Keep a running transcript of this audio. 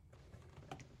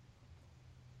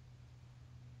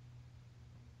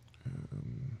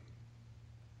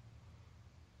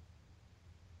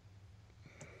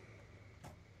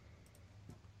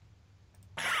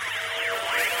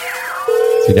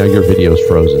See, now your video's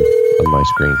frozen on my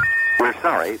screen. We're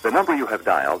sorry, the number you have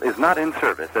dialed is not in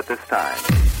service at this time.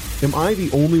 Am I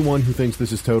the only one who thinks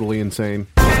this is totally insane?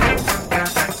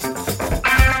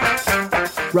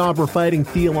 Rob, we're fighting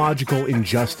theological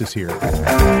injustice here.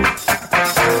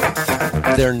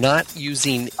 They're not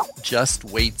using just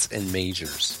weights and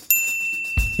measures.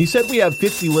 He said we have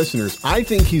 50 listeners. I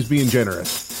think he's being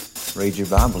generous. Read your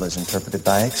Bible as interpreted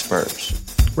by experts.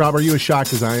 Rob, are you as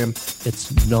shocked as I am?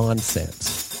 It's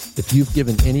nonsense. If you've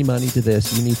given any money to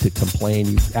this, you need to complain.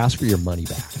 You ask for your money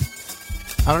back.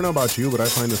 I don't know about you, but I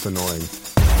find this annoying.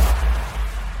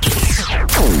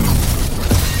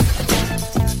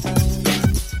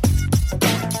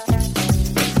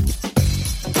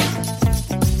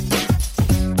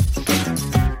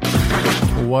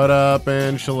 What up,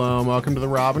 and shalom. Welcome to the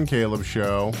Rob and Caleb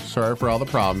Show. Sorry for all the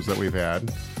problems that we've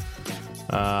had.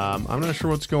 I'm not sure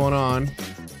what's going on.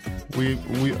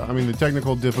 I mean, the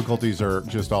technical difficulties are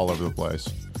just all over the place.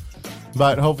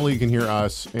 But hopefully you can hear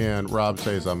us and Rob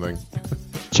say something.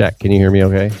 Check. Can you hear me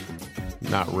okay?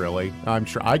 Not really. I'm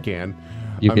sure I can.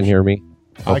 You can hear me?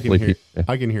 I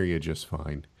can hear you just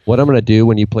fine. What I'm going to do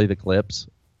when you play the clips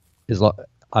is I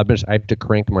have to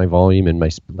crank my volume and my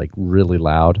really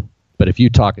loud. But if you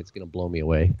talk, it's going to blow me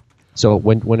away. So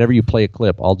whenever you play a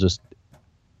clip, I'll just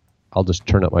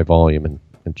turn up my volume and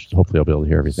hopefully I'll be able to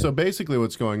hear everything. So basically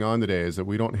what's going on today is that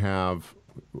we don't have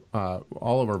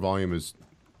all of our volume is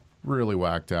really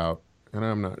whacked out, and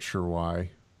I'm not sure why.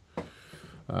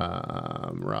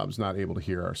 Rob's not able to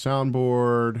hear our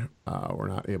soundboard. We're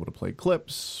not able to play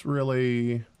clips,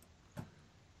 really.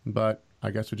 But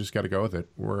I guess we just got to go with it.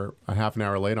 We're a half an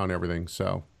hour late on everything.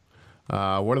 So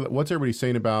what's everybody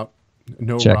saying about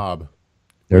no Check. Rob?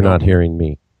 They're not hearing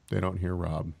me. They don't hear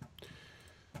Rob.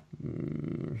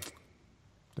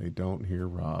 They don't hear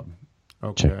Rob.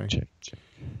 Okay.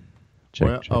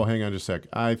 Check. Oh, hang on just a sec.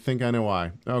 I think I know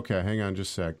why. Okay, hang on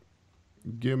just a sec.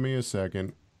 Give me a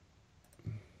second.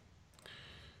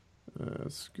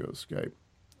 Let's go Skype.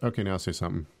 Okay, now say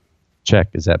something. Check.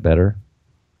 Is that better?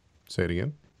 Say it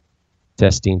again.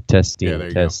 Testing. Yeah, there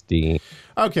you testing.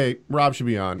 Go. Okay, Rob should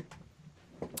be on.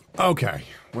 Okay,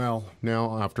 well,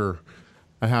 now after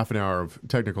a half an hour of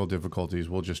technical difficulties,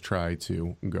 we'll just try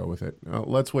to go with it.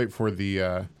 Let's wait for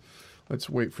the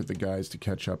guys to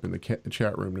catch up in the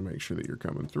chat room to make sure that you're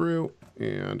coming through.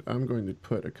 And I'm going to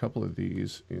put a couple of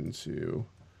these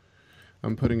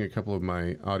I'm putting a couple of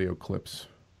my audio clips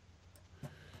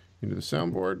into the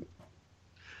soundboard.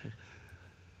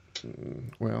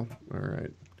 Well, all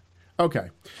right. Okay.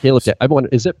 Hey, look, I wonder,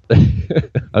 is it,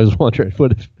 I was wondering,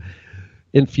 what if,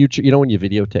 in future, when you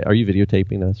videotape, are you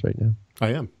videotaping us right now?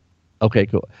 I am. Okay,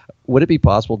 cool. Would it be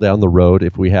possible down the road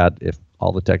if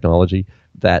all the technology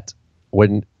that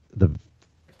when the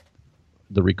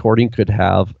recording could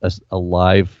have a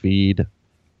live feed,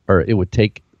 or it would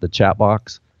take the chat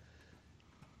box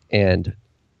and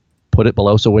put it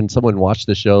below, so when someone watched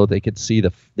the show, they could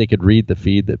read the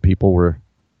feed that people were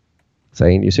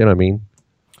saying. You see what I mean?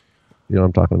 You know what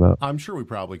I'm talking about? I'm sure we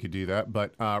probably could do that,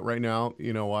 but right now,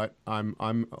 you know what? I'm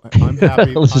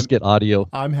happy. Let's just get audio.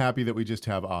 I'm happy that we just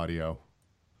have audio.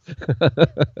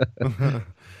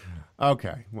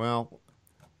 Okay, well,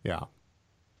 yeah.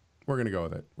 We're going to go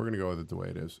with it. We're going to go with it the way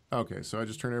it is. Okay, so I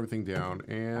just turned everything down,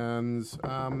 and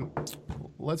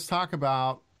let's talk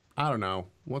about, I don't know,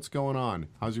 what's going on?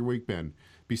 How's your week been?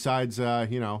 Besides,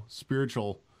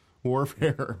 spiritual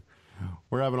warfare,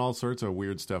 we're having all sorts of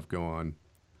weird stuff go on.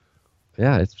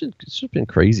 Yeah, it's just been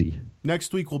crazy.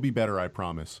 Next week will be better, I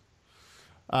promise.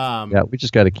 Yeah, we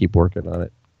just got to keep working on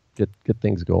it. Get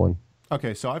things going.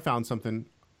 Okay, so I found something,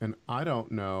 and I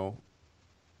don't know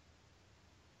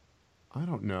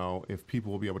if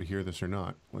people will be able to hear this or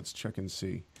not. Let's check and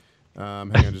see.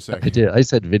 Hang on just a second. I did. I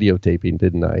said videotaping,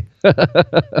 didn't I?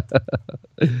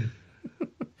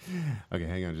 Okay,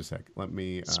 hang on just a sec. Let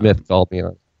me... Smith called me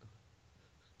on.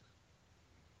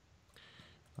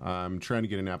 I'm trying to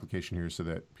get an application here so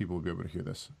that people will be able to hear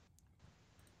this.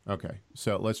 Okay,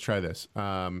 so let's try this.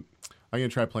 I'm going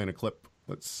to try playing a clip.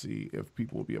 Let's see if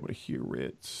people will be able to hear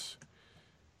it.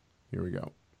 Here we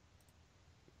go.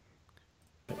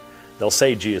 They'll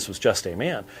say Jesus was just a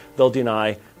man. They'll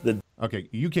deny the... Okay,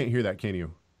 you can't hear that, can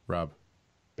you, Rob?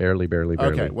 Barely.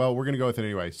 Okay, well, we're going to go with it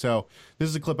anyway. So this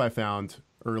is a clip I found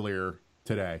earlier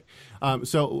today.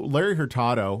 So Larry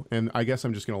Hurtado, and I guess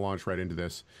I'm just going to launch right into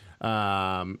this.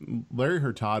 Larry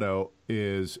Hurtado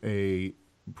is a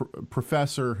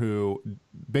professor who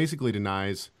basically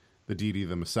denies the deity of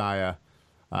the Messiah.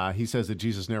 He says that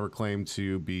Jesus never claimed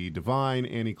to be divine,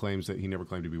 and he claims that he never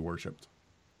claimed to be worshipped.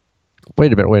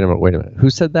 Wait a minute. Who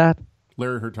said that?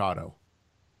 Larry Hurtado.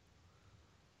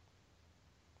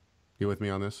 You with me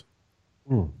on this?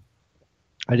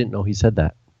 I didn't know he said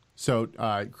that. So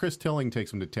Chris Tilling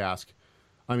takes him to task.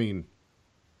 I mean,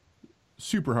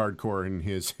 super hardcore in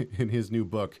his new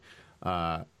book.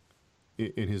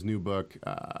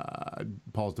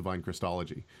 Paul's Divine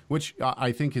Christology, which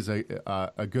I think is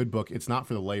a good book. It's not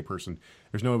for the layperson.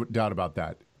 There's no doubt about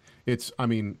that. It's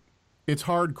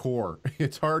hardcore.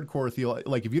 It's hardcore theology.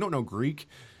 Like, if you don't know Greek,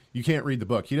 you can't read the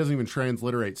book. He doesn't even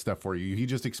transliterate stuff for you. He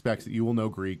just expects that you will know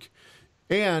Greek.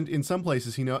 And in some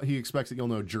places, he expects that you'll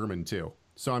know German too.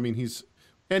 So, I mean, he's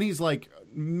like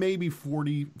maybe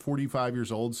 40, 45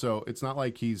 years old. So it's not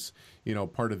like he's,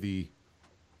 part of the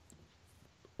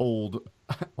old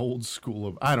school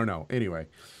of, I don't know. Anyway.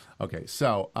 Okay.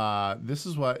 So, this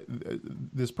is what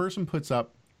this person puts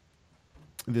up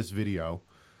this video.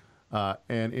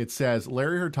 And it says,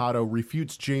 Larry Hurtado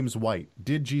refutes James White.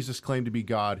 Did Jesus claim to be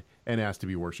God and asked to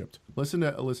be worshipped? Listen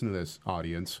to this,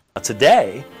 audience.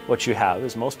 Today, what you have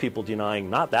is most people denying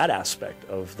not that aspect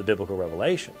of the biblical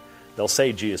revelation. They'll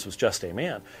say Jesus was just a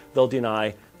man. They'll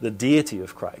deny the deity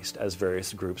of Christ, as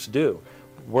various groups do.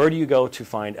 Where do you go to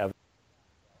find evidence?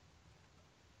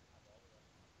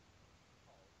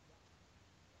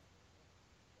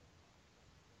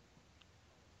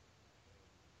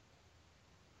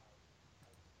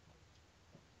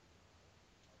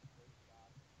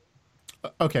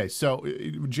 Okay, so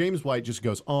James White just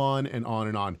goes on and on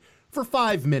and on for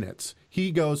 5 minutes.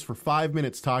 He goes for 5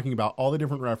 minutes talking about all the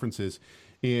different references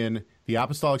in the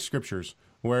apostolic scriptures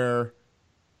where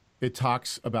it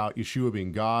talks about Yeshua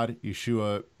being God,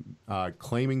 Yeshua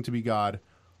claiming to be God,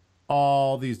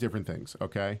 all these different things,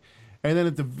 okay? And then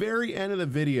at the very end of the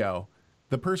video,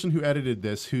 the person who edited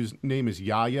this, whose name is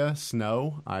Yahya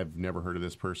Snow, I've never heard of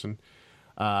this person,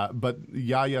 but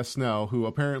Yahya Snow, who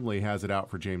apparently has it out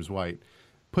for James White,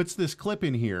 puts this clip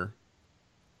in here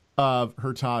of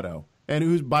Hurtado, and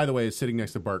who, by the way, is sitting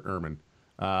next to Bart Ehrman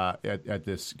at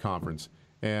this conference.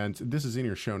 And this is in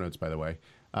your show notes, by the way.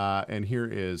 And here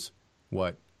is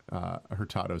what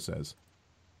Hurtado says.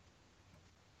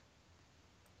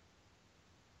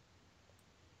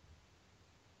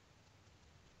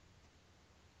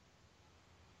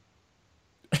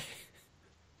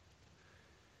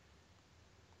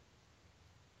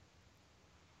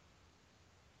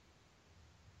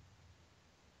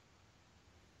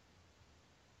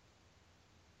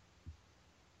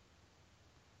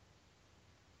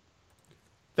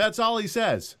 That's all he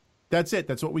says. That's it.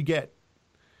 That's what we get.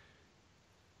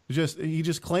 He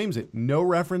just claims it. No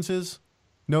references,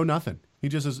 no nothing. He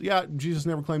just says, "Yeah, Jesus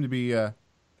never claimed to be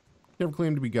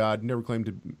God.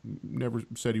 Never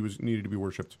said he was needed to be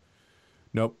worshipped."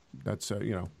 Nope. That's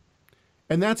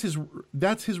and that's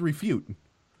his refute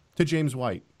to James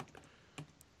White.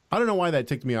 I don't know why that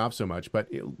ticked me off so much, but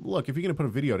look, if you're going to put a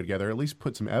video together, at least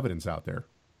put some evidence out there.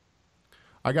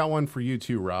 I got one for you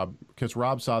too, Rob, because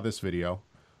Rob saw this video.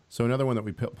 So another one that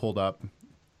we pulled up.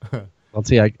 Well,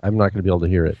 see, I'm not going to be able to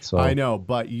hear it. So I know,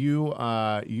 but you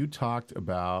talked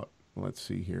about. Let's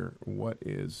see here. What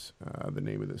is the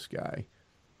name of this guy?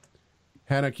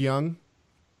 Hannock Young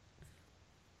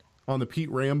on the Pete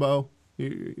Rambo.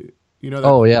 You know that?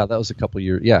 Oh yeah, that was a couple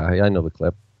years. Yeah, I know the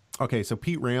clip. Okay, so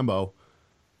Pete Rambo.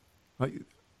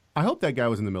 I hope that guy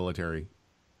was in the military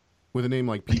with a name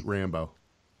like Pete Rambo,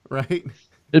 right?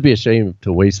 It'd be a shame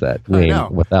to waste that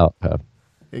name without.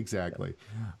 Exactly.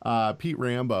 Pete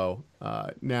Rambo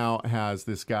now has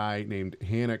this guy named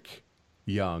Hannock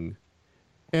Young.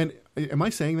 And am I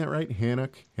saying that right?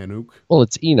 Hanuk? Well,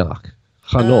 it's Enoch.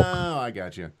 Hanok. Oh, I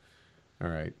got you. All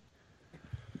right.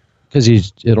 Because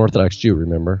he's an Orthodox Jew,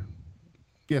 remember?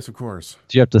 Yes, of course.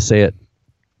 So you have to say it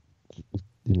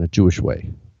in a Jewish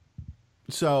way.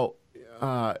 So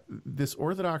this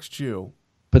Orthodox Jew.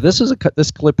 But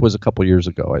this clip was a couple years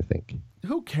ago, I think.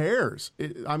 Who cares?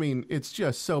 It's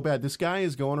just so bad. This guy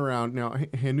is going around now.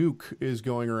 Hanuk is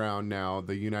going around now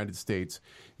the United States.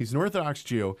 He's an Orthodox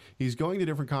Jew. He's going to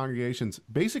different congregations,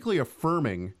 basically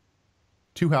affirming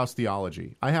two-house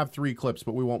theology. I have 3 clips,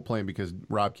 but we won't play them because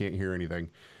Rob can't hear anything.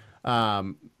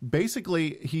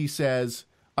 Basically, he says,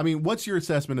 what's your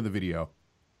assessment of the video?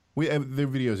 The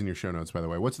video's in your show notes, by the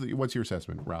way. What's your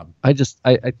assessment, Rob? I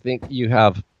think you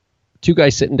have 2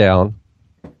 guys sitting down.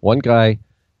 One guy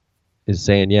is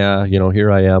saying, yeah,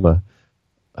 here I am,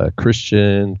 a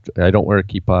Christian. I don't wear a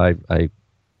kippah. I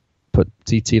put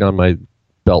tzitzit on my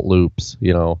belt loops,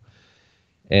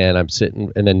 and I'm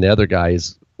sitting. And then the other guy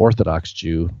is Orthodox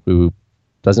Jew who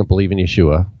doesn't believe in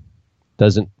Yeshua,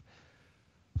 doesn't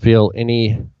feel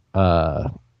any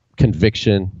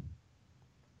conviction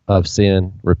of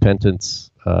sin, repentance,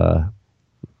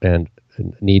 and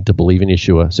need to believe in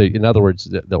Yeshua. So in other words,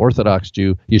 the Orthodox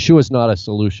Jew, Yeshua is not a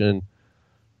solution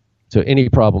to any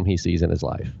problem he sees in his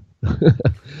life.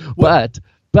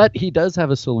 but he does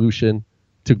have a solution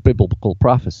to biblical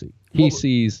prophecy. He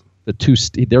sees the two.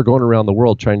 They're going around the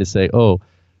world trying to say, "Oh,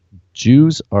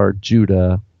 Jews are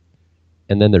Judah,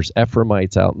 and then there's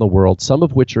Ephraimites out in the world, some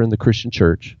of which are in the Christian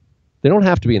church. They don't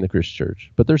have to be in the Christian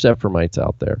church, but there's Ephraimites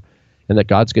out there, and that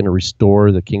God's going to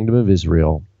restore the kingdom of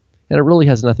Israel, and it really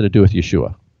has nothing to do with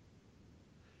Yeshua."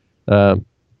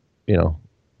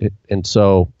 And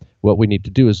so what we need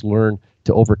to do is learn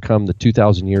to overcome the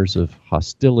 2,000 years of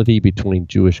hostility between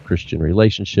Jewish-Christian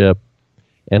relationship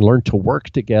and learn to work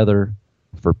together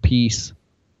for peace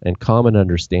and common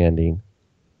understanding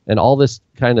and all this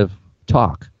kind of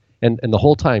talk. And the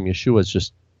whole time, Yeshua is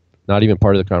just not even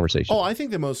part of the conversation. Oh, I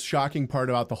think the most shocking part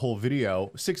about the whole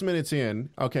video, 6 minutes in,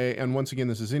 okay, and once again,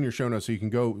 this is in your show notes, so you can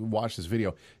go watch this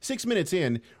video. 6 minutes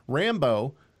in,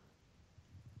 Rambo,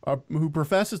 who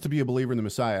professes to be a believer in the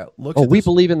Messiah, looks at we this,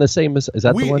 believe in the same Messiah. Is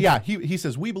that the one? Yeah, he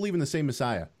says, we believe in the same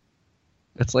Messiah.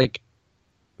 It's like,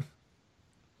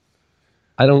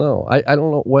 I don't know. I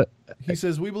don't know what. He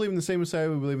says, we believe in the same Messiah,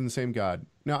 we believe in the same God.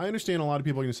 Now, I understand a lot of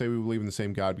people are going to say we believe in the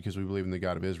same God because we believe in the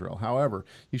God of Israel. However,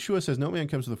 Yeshua says, no man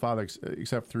comes to the Father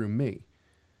except through me.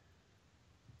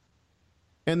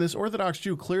 And this Orthodox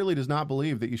Jew clearly does not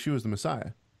believe that Yeshua is the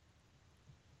Messiah.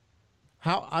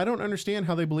 I don't understand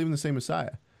how they believe in the same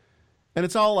Messiah. And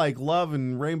it's all like love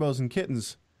and rainbows and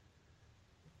kittens.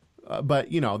 But,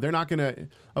 they're not going to,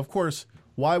 of course,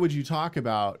 why would you talk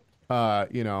about, why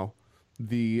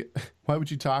would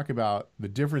you talk about the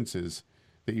differences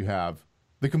that you have,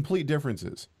 the complete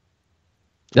differences?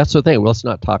 That's the thing. Well, let's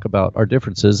not talk about our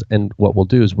differences. And what we'll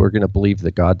do is we're going to believe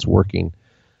that God's working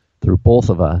through both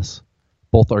of us,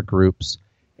 both our groups.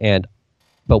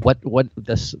 But what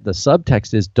the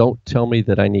subtext is, don't tell me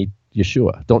that I need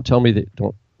Yeshua. Don't tell me that,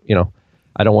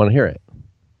 I don't want to hear it.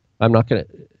 I'm not going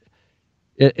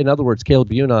to. In other words,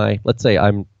 Caleb, you and I, let's say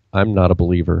I'm not a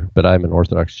believer, but I'm an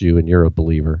Orthodox Jew and you're a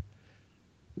believer.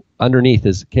 Underneath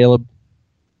is, Caleb,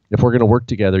 if we're going to work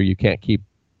together, you can't keep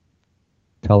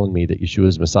telling me that Yeshua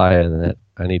is Messiah and that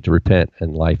I need to repent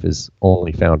and life is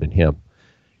only found in him.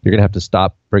 You're going to have to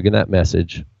stop bringing that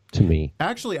message to me.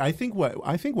 Actually, I think what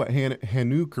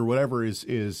Hanuk or whatever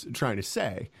is trying to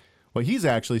say, what he's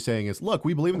actually saying is, look,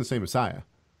 we believe in the same Messiah.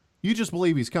 You just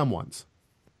believe he's come once.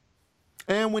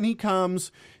 And when he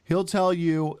comes, he'll tell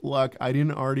you, look, I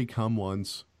didn't already come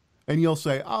once. And you'll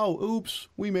say, oh, oops,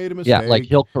 we made a mistake. Yeah, like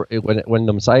when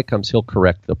the Messiah comes, he'll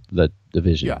correct the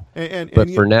division. Yeah,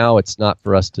 but for now, it's not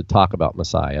for us to talk about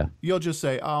Messiah. You'll just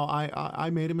say, oh, I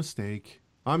made a mistake.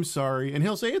 I'm sorry. And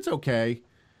he'll say, it's okay.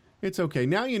 It's okay.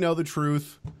 Now you know the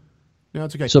truth. Now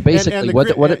it's okay. So basically,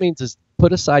 what it means is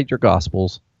put aside your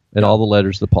Gospels and all the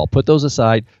letters of Paul. Put those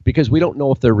aside because we don't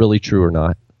know if they're really true or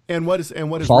not. And what is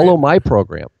follow my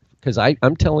program, because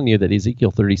I'm telling you that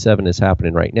Ezekiel 37 is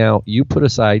happening right now. You put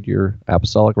aside your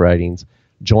apostolic writings,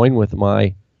 join with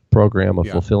my program of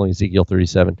fulfilling Ezekiel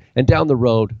 37, and down the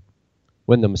road,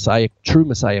 when the true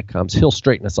Messiah comes, he'll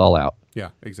straighten us all out. Yeah,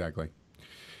 exactly.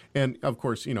 And of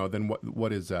course, then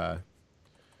what is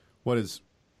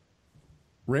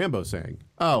Rambo saying?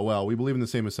 Oh, well, we believe in the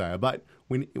same Messiah, but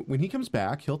when he comes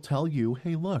back, he'll tell you,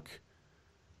 hey, look,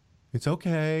 it's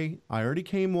okay. I already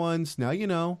came once. Now you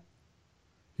know.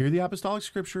 Here are the apostolic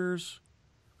scriptures.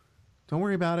 Don't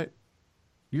worry about it.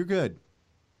 You're good.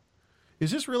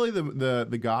 Is this really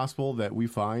the gospel that we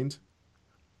find?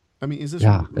 I mean, is this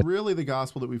really the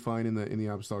gospel that we find in the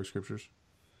apostolic scriptures?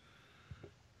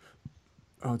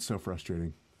 Oh, it's so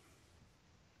frustrating.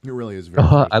 It really is very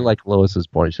frustrating. I like Lois's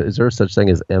point. Is there such thing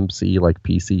as MC, like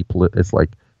PC? It's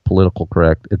like political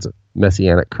correct. It's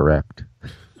messianic correct.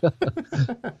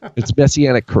 It's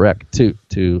messianic correct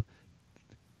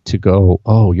to go,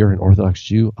 oh, you're an Orthodox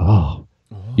Jew. Oh,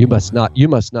 you must not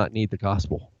need the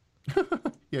gospel.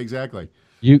 Yeah, exactly.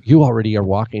 You already are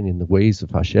walking in the ways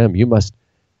of Hashem. You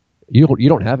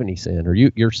don't have any sin, or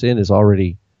your sin is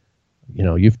already,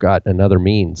 you've got another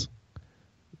means.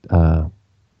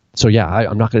 So yeah,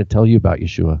 I'm not going to tell you about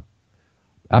Yeshua.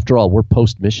 After all, we're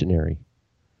post-missionary.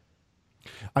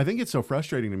 I think it's so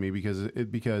frustrating to me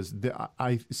because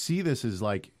I see this as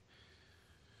like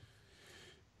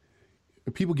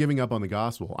people giving up on the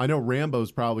gospel. I know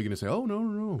Rambo's probably going to say, "Oh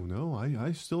no,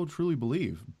 I still truly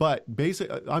believe." But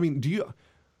basically, I mean, do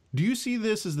you see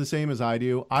this as the same as I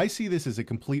do? I see this as a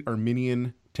complete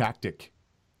Arminian tactic,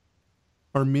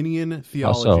 Arminian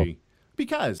theology.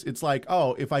 Because it's like,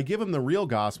 oh, if I give him the real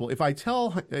gospel, if I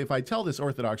tell this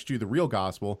Orthodox Jew the real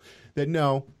gospel, that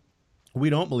no,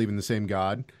 we don't believe in the same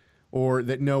God, or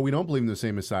that no, we don't believe in the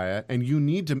same Messiah, and you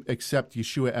need to accept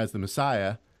Yeshua as the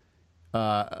Messiah,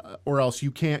 or else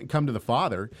you can't come to the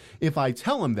Father. If I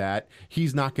tell him that,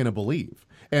 he's not going to believe.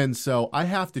 And so I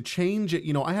have to change it.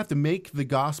 I have to make the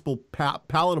gospel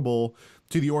palatable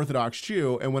to the Orthodox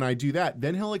Jew. And when I do that,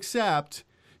 then he'll accept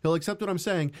what I'm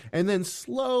saying. And then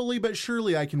slowly but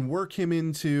surely I can work him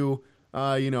into,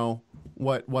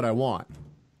 what I want.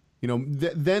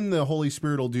 Then the Holy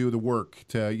Spirit will do the work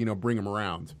to, bring him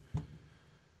around.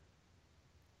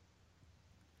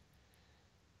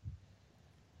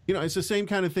 It's the same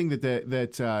kind of thing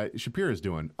that Shapiro is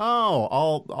doing.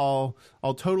 Oh,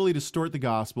 I'll totally distort the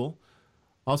gospel.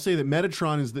 I'll say that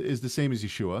Metatron is the same as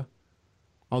Yeshua.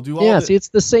 I'll do all. Yeah, see, it's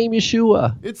the same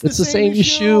Yeshua. It's the same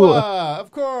Yeshua.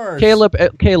 Of course.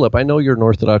 Caleb, I know you're an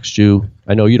Orthodox Jew.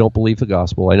 I know you don't believe the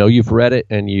gospel. I know you've read it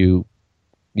and you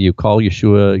call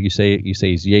Yeshua. You say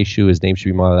he's Yeshu. His name should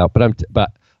be modeled out.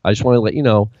 But I just want to let you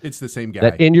know it's the same guy.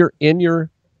 That in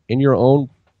your own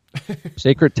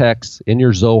sacred texts, in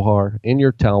your Zohar, in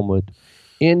your Talmud,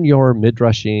 in your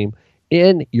Midrashim,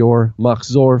 in your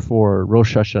Machzor for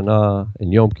Rosh Hashanah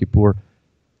and Yom Kippur,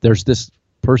 there's this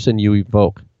person you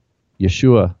evoke,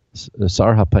 Yeshua,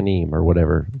 Sar HaPanim, or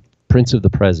whatever, Prince of the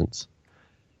Presence,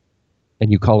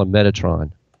 and you call him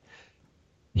Metatron.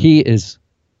 He is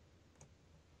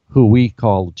who we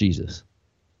call Jesus.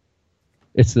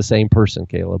 It's the same person,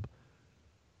 Caleb.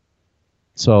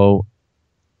 So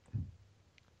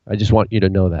I just want you to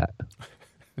know that.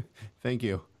 Thank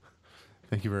you.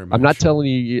 Thank you very much. I'm not telling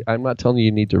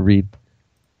you need to read,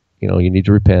 you need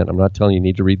to repent. I'm not telling you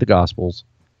need to read the Gospels,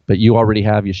 but you already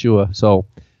have Yeshua. So,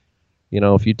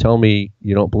 if you tell me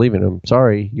you don't believe in him,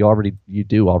 sorry, you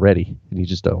do already, and you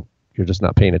just don't. You're just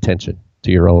not paying attention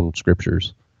to your own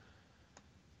scriptures.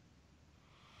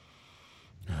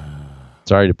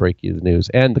 Sorry to break you the news.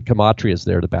 And the Gematria is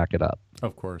there to back it up.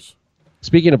 Of course.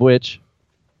 Speaking of which.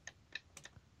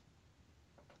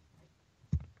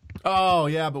 Oh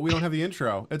yeah, but we don't have the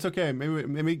intro. It's okay. Maybe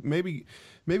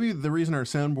the reason our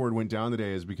soundboard went down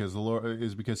today is because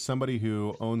somebody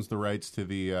who owns the rights to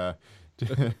the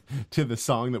to the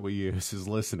song that we use is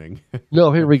listening.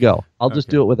 No, here we go. I'll just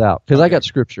do it without because I got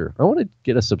scripture. I want to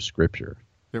get us some scripture.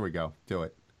 There we go. Do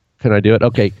it. Can I do it?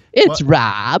 Okay. It's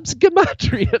Rob's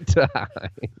Gematria time.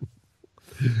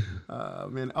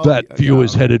 That view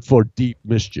is headed for deep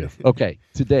mischief. Okay.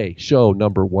 Today, show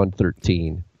number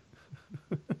 113.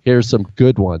 Here's some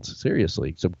good ones.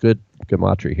 Seriously, some good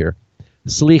Gematria here.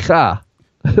 Slicha.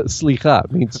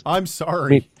 Slicha means I'm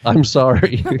sorry. I'm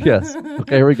sorry. Yes.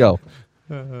 Okay, here we go.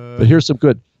 But here's some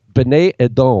good. B'nai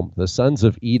Edom, the sons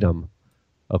of Edom.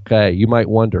 Okay, you might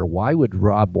wonder, why would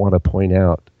Rob want to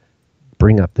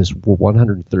bring up this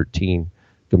 113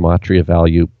 Gematria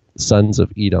value, sons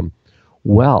of Edom?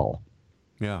 Well,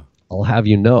 yeah, I'll have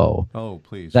you know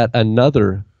please. That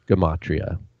another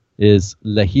Gematria is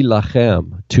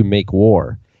lehilachem, to make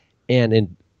war. And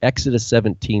in Exodus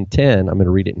 17:10, I'm going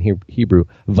to read it in Hebrew.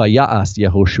 Vaya'as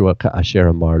Yehoshua ka'asher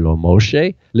amar lo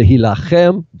Moshe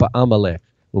lehilachem ba'amalek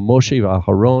u'Moshe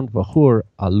v'Aharon v'Hur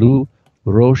alu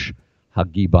rosh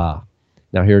hagibah.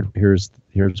 Now here's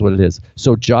what it is.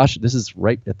 So this is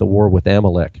right at the war with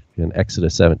Amalek in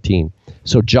Exodus 17.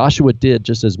 So Joshua did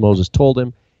just as Moses told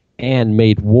him and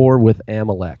made war with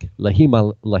Amalek.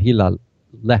 Lehilachem.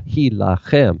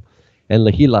 And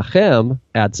lehilachem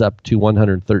adds up to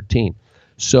 113.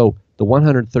 So the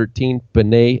 113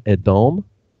 B'nai Edom,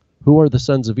 who are the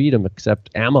sons of Edom except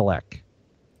Amalek?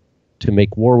 To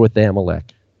make war with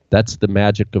Amalek. That's the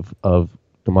magic of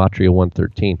Gematria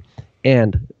 113.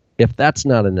 And if that's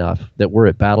not enough, that we're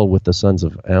at battle with the sons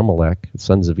of Amalek,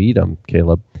 sons of Edom,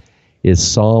 Caleb, is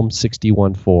Psalm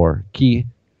 61:4. Ki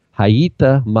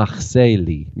hayita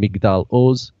machseli migdal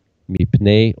oz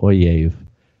mipnei oyev.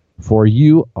 For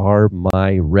you are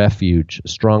my refuge,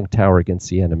 strong tower against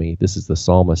the enemy. This is the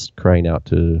psalmist crying out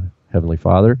to Heavenly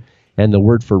Father. And the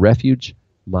word for refuge,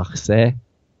 machseh,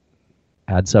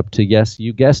 adds up to, yes,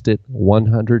 you guessed it,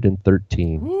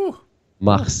 113.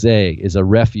 Machseh is a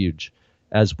refuge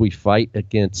as we fight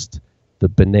against the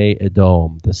B'nai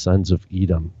Edom, the sons of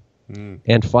Edom.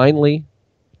 And finally,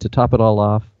 to top it all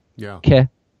off, ke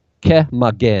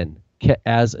magen, ke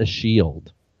as a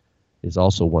shield, is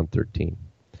also 113.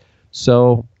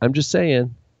 So I'm just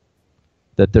saying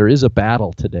that there is a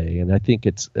battle today, and I think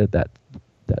it's that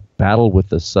battle with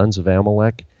the sons of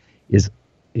Amalek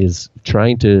is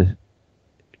trying to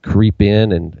creep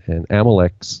in, and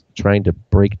Amalek's trying to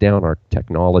break down our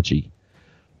technology.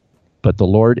 But the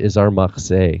Lord is our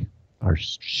machseh, our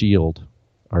shield,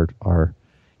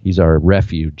 He's our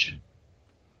refuge.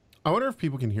 I wonder if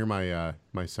people can hear my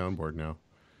my soundboard now.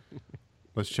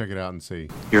 Let's check it out and see.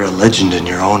 You're a legend in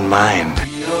your own mind.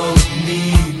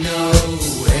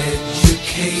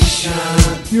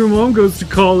 Your mom goes to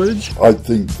college. I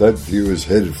think that view is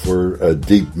headed for a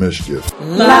deep mischief.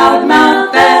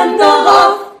 Loudmouth and the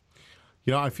Wolf.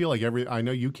 You know, I feel like I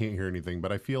know you can't hear anything,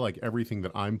 but I feel like everything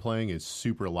that I'm playing is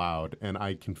super loud, and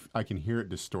I can hear it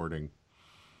distorting.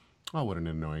 Oh, what an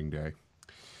annoying day.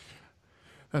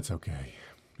 That's okay.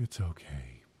 It's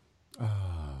okay.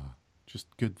 Just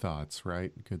good thoughts,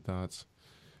 right? Good thoughts.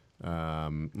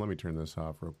 Let me turn this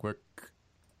off real quick.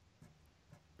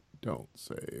 Don't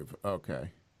save.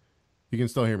 Okay. You can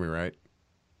still hear me, right?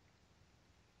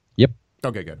 Yep.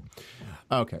 Okay, good.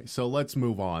 Okay, so let's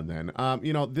move on then.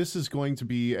 This is going to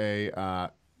be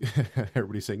a...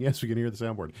 everybody's saying, yes, we can hear the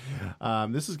soundboard.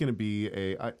 This is going to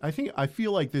be I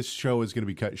feel like this show is going to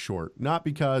be cut short. Not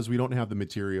because we don't have the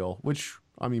material, which...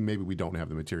 I mean, maybe we don't have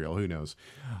the material. Who knows?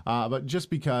 But just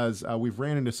because we've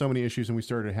ran into so many issues and we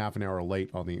started half an hour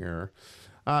late on the air.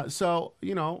 So,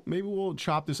 maybe we'll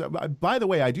chop this up. By the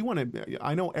way, I do want to...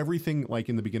 I know everything, like,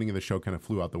 in the beginning of the show kind of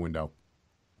flew out the window.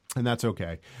 And that's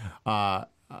okay.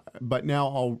 But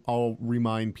now I'll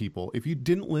remind people, if you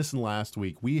didn't listen last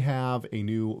week, we have a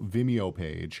new Vimeo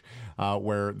page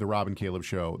where the Rob and Caleb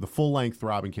show, the full-length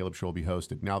Rob and Caleb show will be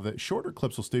hosted. Now, the shorter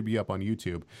clips will still be up on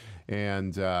YouTube.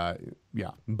 And,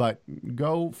 but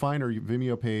go find our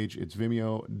Vimeo page. It's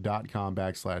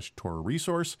vimeo.com/Torah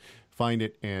resource. Find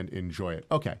it and enjoy it.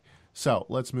 Okay, so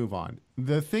let's move on.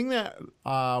 The thing that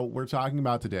we're talking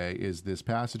about today is this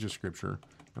passage of Scripture.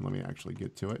 And let me actually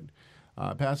get to it.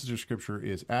 Passage of Scripture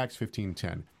is Acts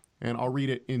 15:10, and I'll read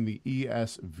it in the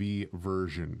ESV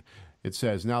version. It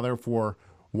says, "Now therefore,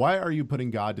 why are you putting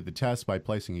God to the test by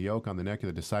placing a yoke on the neck of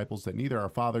the disciples that neither our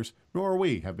fathers nor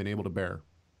we have been able to bear?"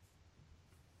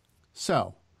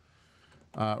 So,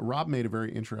 Rob made a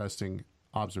very interesting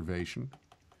observation.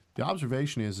 The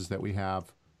observation is that we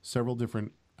have several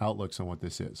different outlooks on what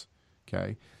this is.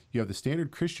 Okay, you have the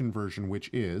standard Christian version, which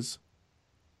is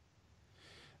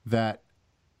that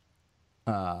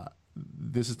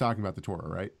this is talking about the Torah,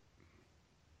 right?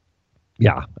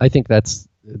 Yeah, I think that's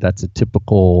a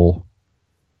typical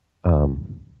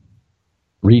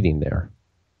reading there.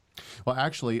 Well,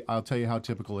 actually, I'll tell you how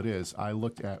typical it is. I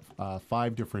looked at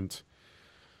five different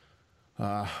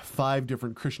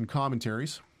Christian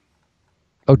commentaries.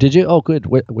 Oh, did you? Oh, good.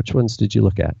 Which ones did you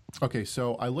look at? Okay,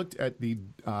 so I looked at the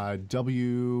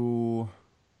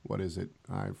the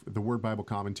Word Bible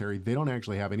Commentary. They don't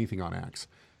actually have anything on Acts.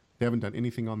 They haven't done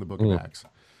anything on the book of Acts.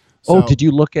 So, did you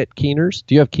look at Keener's?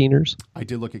 Do you have Keener's? I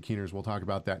did look at Keener's. We'll talk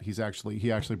about that. He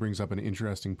actually brings up an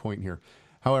interesting point here.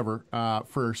 However,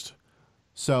 first,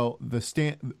 so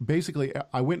basically,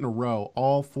 I went in a row.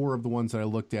 All four of the ones that I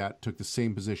looked at took the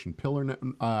same position. Pillar,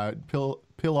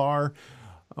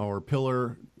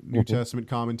 New Testament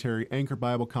commentary, Anchor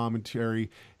Bible commentary,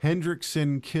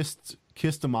 Hendrickson,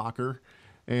 Kistemacher.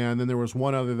 And then there was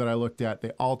one other that I looked at.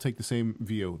 They all take the same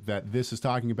view, that this is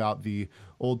talking about the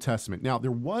Old Testament. Now,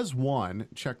 there was one.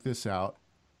 Check this out.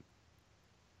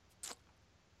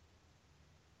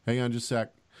 Hang on just a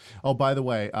sec. Oh, by the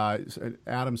way,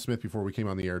 Adam Smith, before we came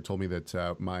on the air, told me that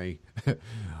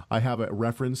I have a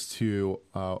reference to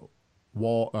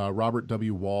Robert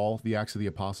W. Wall, the Acts of the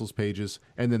Apostles pages,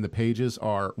 and then the pages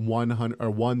are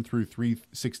 1 through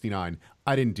 369.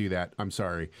 I didn't do that. I'm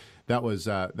sorry. That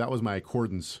was my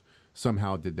accordance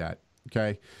somehow did that.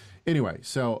 Okay. Anyway,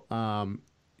 so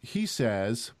he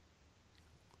says,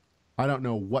 I don't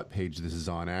know what page this is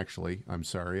on, actually. I'm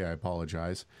sorry. I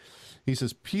apologize. He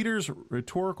says, Peter's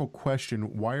rhetorical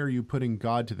question, why are you putting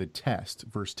God to the test,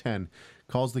 verse 10,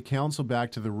 calls the council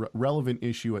back to the relevant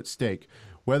issue at stake,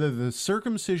 whether the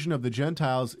circumcision of the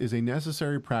Gentiles is a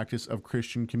necessary practice of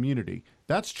Christian community.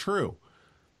 That's true.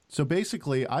 So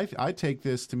basically, I take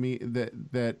this to mean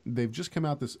that they've just come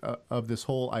out of this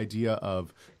whole idea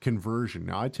of conversion.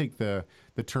 Now, I take the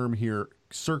term here,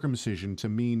 circumcision, to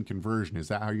mean conversion. Is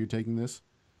that how you're taking this,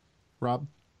 Rob?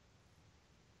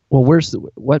 Well,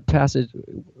 what passage?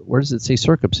 Where does it say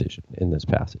circumcision in this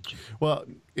passage? Well,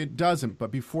 it doesn't.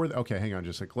 But before okay, hang on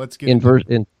just a sec. Let's get in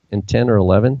 10 or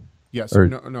 11. Yes.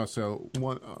 No. So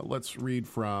let's read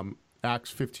from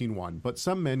Acts 15:1. But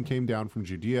some men came down from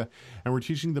Judea and were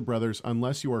teaching the brothers,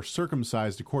 unless you are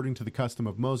circumcised according to the custom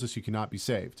of Moses, you cannot be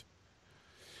saved.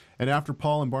 And after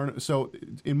Paul and Barnabas, so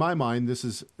in my mind, this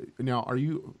is now. Are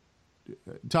you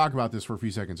talk about this for a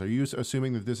few seconds? Are you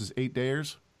assuming that this is 8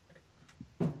 days?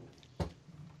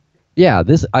 Yeah,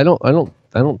 I don't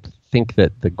think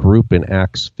that the group in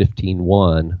Acts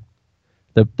 15:1,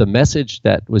 the message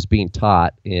that was being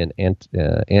taught in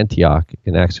Antioch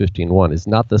in Acts 15:1 is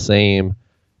not the same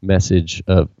message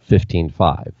of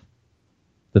 15:5.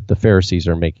 that the Pharisees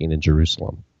are making in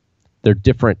Jerusalem. They're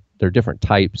different. They're different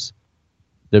types.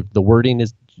 The wording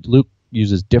is, Luke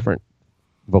uses different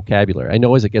vocabulary. I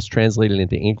know as it gets translated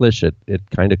into English, it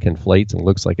kind of conflates and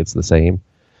looks like it's the same,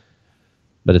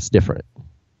 but it's different.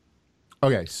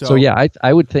 Okay, so yeah,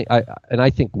 I would think I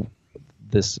think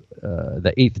this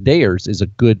the Eighth Dayers is a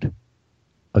good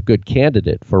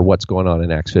candidate for what's going on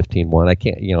in Acts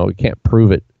 15:1. We can't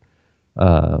prove it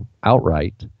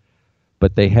outright,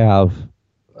 but they have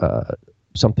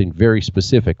something very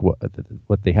specific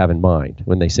what they have in mind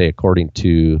when they say according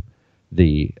to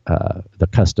the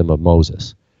custom of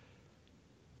Moses.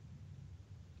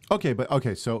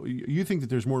 Okay, so you think that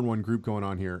there's more than one group going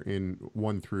on here in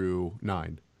 1 through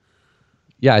 9?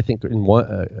 Yeah, I think in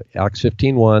Acts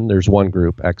 15:1 there's one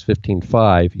group. Acts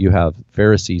 15:5 you have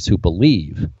Pharisees who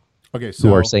believe. Okay, so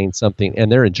who are saying something,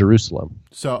 and they're in Jerusalem.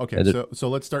 So so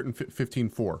let's start in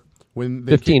 15:4. When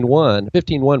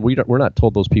 15:1, we're not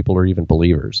told those people are even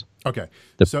believers. Okay,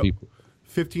 so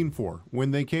 15:4.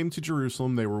 When they came to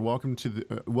Jerusalem, they were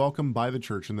welcomed by the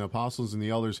church, and the apostles and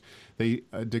the elders. They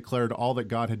declared all that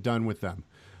God had done with them.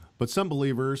 But some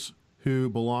believers who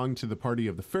belonged to the party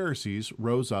of the Pharisees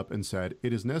rose up and said,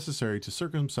 "It is necessary to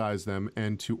circumcise them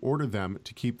and to order them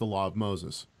to keep the law of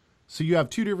Moses." So you have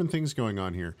two different things going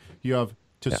on here. You have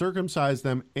to circumcise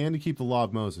them and to keep the law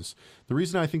of Moses. The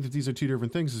reason I think that these are two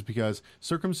different things is because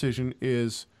circumcision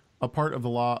is a part of the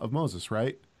law of Moses,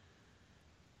 right?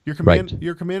 You're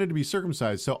commanded to be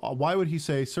circumcised. So why would he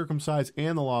say circumcise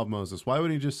and the law of Moses? Why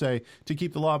would he just say to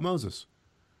keep the law of Moses?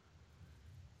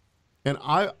 And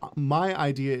my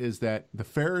idea is that the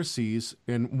Pharisees,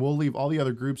 and we'll leave all the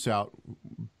other groups out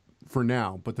for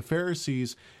now, but the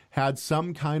Pharisees had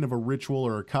some kind of a ritual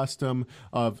or a custom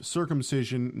of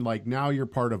circumcision, like now you're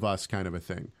part of us kind of a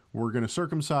thing. We're going to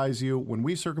circumcise you. When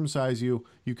we circumcise you,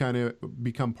 you kind of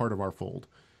become part of our fold.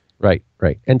 Right.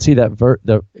 And see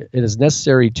that it is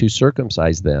necessary to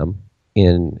circumcise them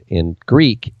in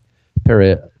Greek.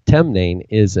 Paratemnein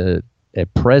is a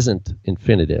present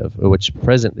infinitive, which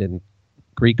present in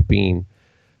Greek being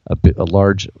a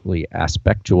largely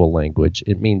aspectual language.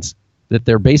 It means that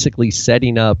they're basically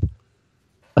setting up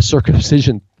a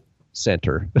circumcision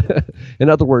center. In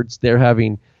other words, they're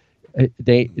having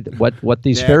what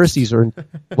these Pharisees are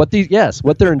what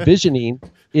they're envisioning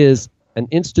is an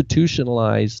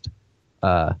institutionalized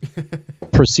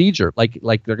procedure,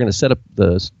 like they're going to set up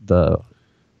the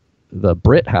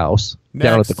Brit house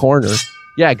down at the corner.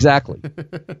 Yeah, exactly.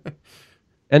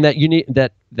 And that you need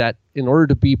that in order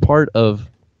to be part of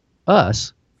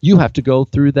us, you have to go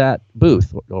through that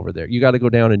booth over there. You got to go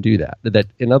down and do that. That,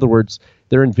 in other words,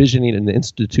 they're envisioning an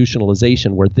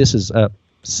institutionalization where this is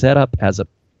set up as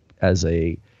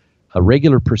a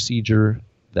regular procedure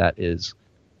that is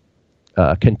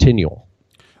continual.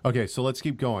 Okay, so let's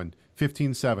keep going.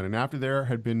 15:7. And after there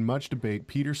had been much debate,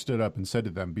 Peter stood up and said to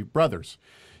them, "Brothers,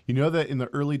 you know that in the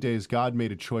early days God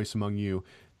made a choice among you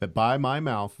that by my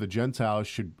mouth the Gentiles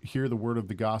should hear the word of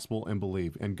the gospel and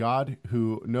believe. And God,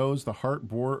 who knows the heart,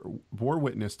 bore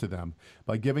witness to them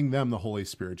by giving them the Holy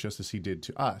Spirit, just as he did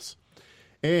to us.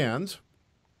 And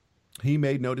he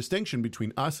made no distinction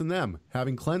between us and them,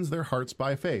 having cleansed their hearts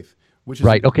by faith." Which is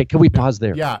right. Okay. Can we pause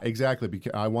there? Yeah, exactly.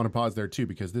 Because I want to pause there too,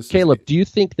 because this Caleb, do you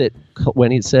think that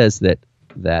when it says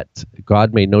that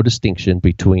God made no distinction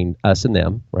between us and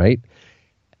them, right?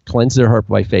 Cleanse their heart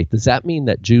by faith. Does that mean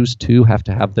that Jews too have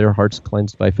to have their hearts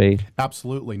cleansed by faith?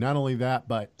 Absolutely. Not only that,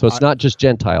 but so it's not just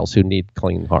Gentiles who need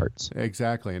clean hearts.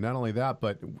 Exactly. And not only that,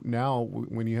 but now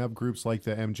when you have groups like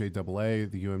the MJAA,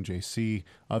 the UMJC,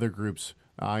 other groups,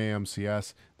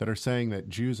 IMCS, that are saying that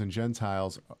Jews and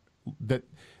Gentiles, that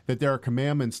there are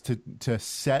commandments to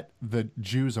set the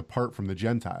Jews apart from the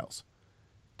Gentiles,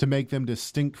 to make them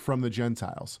distinct from the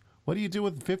Gentiles. What do you do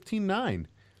with 15:9?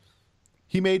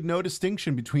 He made no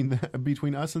distinction between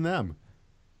us and them.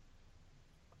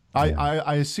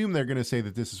 I assume they're going to say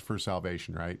that this is for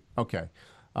salvation, right? Okay.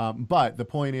 But the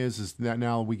point is that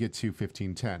now we get to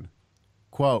 15:10.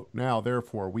 Quote, "Now,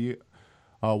 therefore,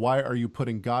 why are you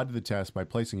putting God to the test by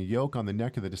placing a yoke on the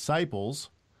neck of the disciples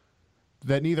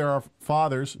that neither our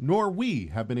fathers nor we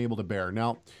have been able to bear?"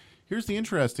 Now, here's the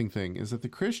interesting thing, is that the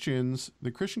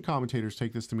Christian commentators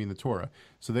take this to mean the Torah.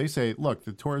 So they say, look,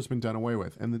 the Torah has been done away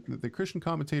with. And the Christian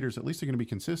commentators, at least they're going to be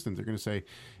consistent. They're going to say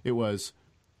it was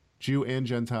Jew and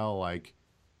Gentile alike.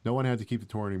 No one had to keep the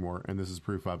Torah anymore, and this is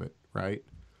proof of it, right?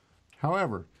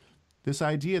 However, this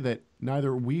idea that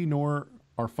neither we nor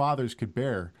our fathers could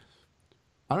bear,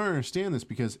 I don't understand this,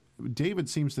 because David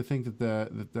seems to think that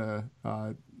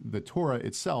the Torah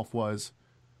itself was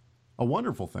a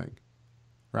wonderful thing,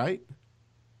 right?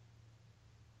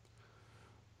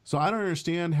 So I don't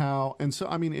understand how. And so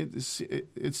I mean,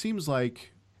 it seems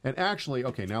like. And actually,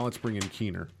 okay, now let's bring in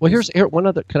Keener. Well, here's one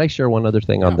other. Could I share one other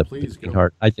thing on the clean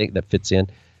heart? I think that fits in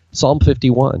Psalm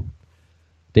 51.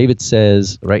 David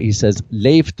says, right? He says,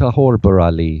 "Lev tahor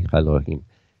barali Elohim."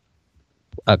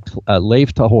 A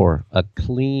lev tahor, a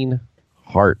clean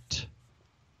heart,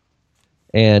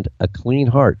 and a clean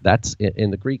heart. That's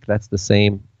in the Greek. That's the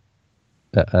same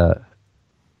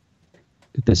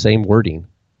wording.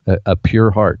 A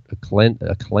pure heart, a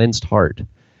cleansed heart.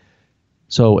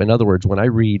 So, in other words, when I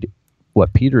read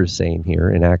what Peter is saying here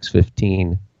in Acts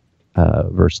 15,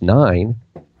 verse 9,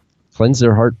 cleanse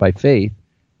their heart by faith,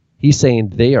 he's saying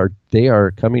they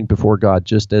are coming before God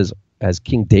just as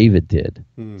King David did,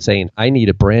 saying, I need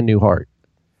a brand new heart.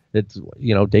 It's,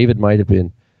 David might have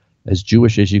been as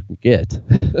Jewish as you can get.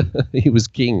 He was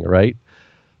king, right?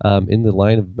 In the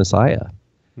line of Messiah,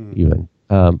 even.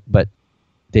 But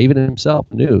David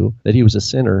himself knew that he was a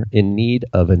sinner in need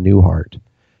of a new heart.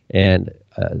 And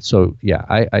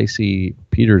I see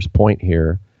Peter's point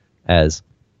here as,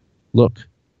 look,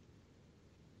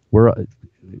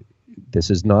 this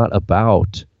is not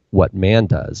about what man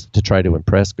does to try to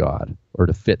impress God or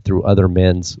to fit through other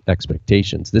men's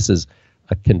expectations. This is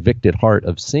a convicted heart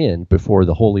of sin before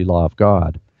the holy law of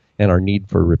God and our need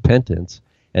for repentance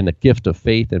and the gift of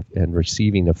faith and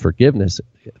receiving of forgiveness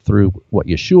through what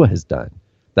Yeshua has done.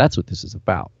 That's what this is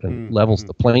about, and levels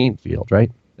the playing field,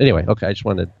 right? Anyway, okay, I just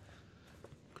wanted.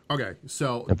 Okay,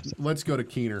 so let's go to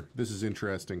Keener. This is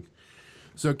interesting.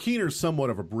 So Keener's somewhat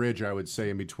of a bridge, I would say,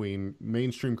 in between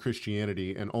mainstream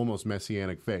Christianity and almost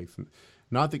messianic faith.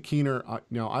 Not that Keener,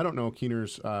 I don't know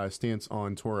Keener's stance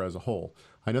on Torah as a whole.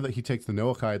 I know that he takes the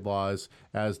Noahide laws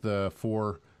as the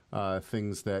four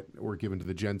things that were given to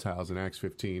the Gentiles in Acts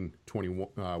 15, 21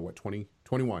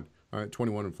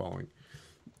 and following.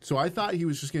 So I thought he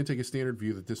was just going to take a standard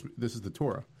view that this is the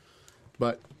Torah.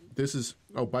 But this is,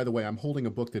 by the way, I'm holding a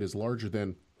book that is larger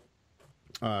than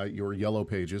your yellow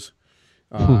pages.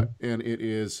 And it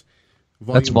is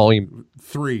volume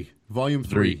 3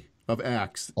 of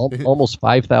Acts. Almost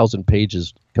 5,000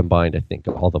 pages combined, I think,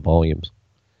 of all the volumes.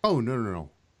 Oh, no.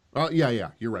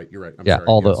 Yeah, you're right. I'm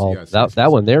sorry.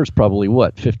 That one there is probably,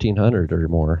 1,500 or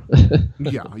more.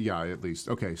 yeah, at least.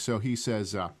 Okay, so he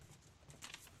says...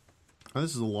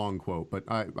 this is a long quote, but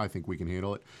I think we can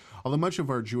handle it. Although much of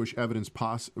our Jewish evidence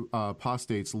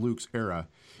postdates Luke's era,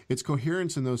 its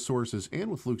coherence in those sources and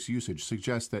with Luke's usage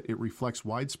suggests that it reflects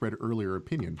widespread earlier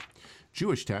opinion.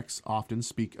 Jewish texts often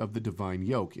speak of the divine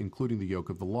yoke, including the yoke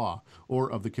of the law, or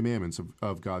of the commandments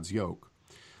of God's yoke,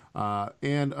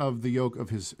 and of the yoke of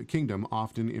his kingdom,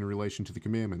 often in relation to the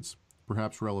commandments.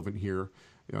 Perhaps relevant here,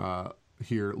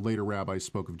 later rabbis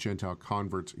spoke of Gentile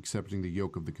converts accepting the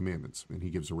yoke of the commandments, and he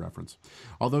gives a reference.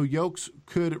 Although yokes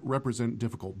could represent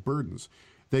difficult burdens,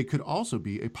 they could also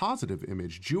be a positive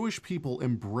image. Jewish people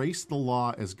embraced the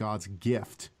law as God's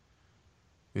gift.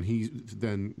 And he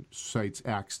then cites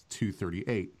Acts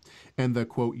 2:38. And the,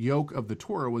 quote, yoke of the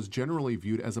Torah was generally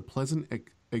viewed as a pleasant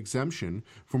exemption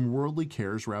from worldly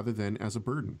cares rather than as a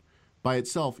burden. By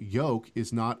itself, yoke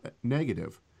is not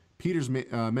negative. Peter's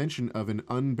mention of an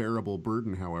unbearable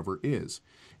burden, however, is.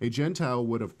 A Gentile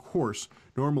would, of course,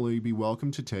 normally be welcome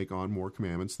to take on more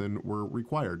commandments than were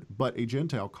required, but a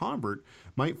Gentile convert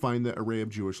might find the array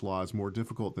of Jewish laws more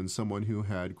difficult than someone who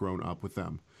had grown up with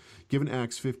them. Given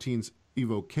Acts 15's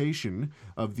evocation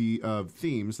of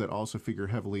themes that also figure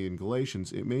heavily in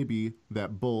Galatians, it may be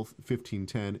that both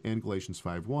 15:10 and Galatians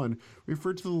 5:1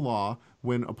 refer to the law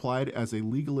when applied as a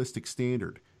legalistic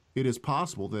standard. It is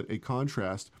possible that a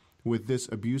contrast with this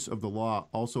abuse of the law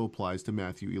also applies to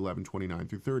Matthew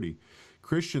 11:29-30.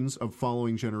 Christians of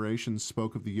following generations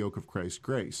spoke of the yoke of Christ's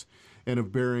grace and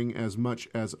of bearing as much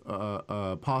as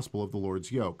possible of the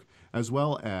Lord's yoke, as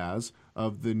well as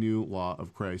of the new law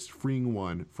of Christ, freeing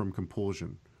one from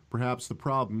compulsion. Perhaps the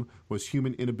problem was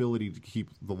human inability to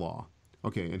keep the law.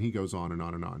 Okay, and he goes on and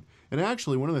on and on. And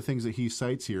actually, one of the things that he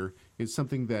cites here is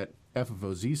something that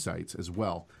FFOZ cites as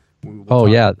well. The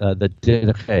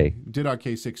Didache.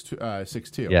 Didache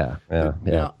 6:2.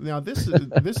 Yeah. Now this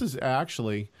is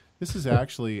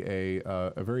actually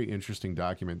a very interesting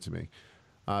document to me.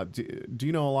 Do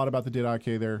you know a lot about the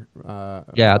Didache there?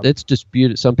 It's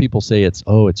disputed. Some people say it's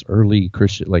early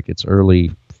Christian, like it's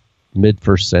early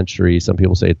mid-1st century. Some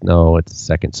people say no, it's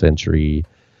 2nd century.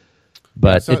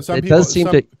 But it does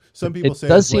seem to. Some people say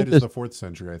it's late as the 4th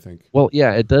century, I think. Well,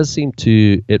 yeah, it does seem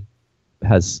to. It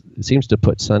seems to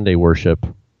put Sunday worship.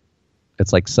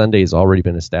 It's like Sunday's already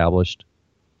been established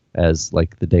as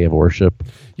like the day of worship.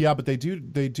 Yeah, but they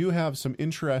do have some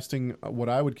interesting, what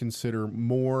I would consider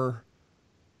more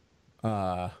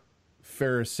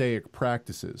Pharisaic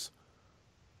practices.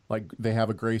 Like they have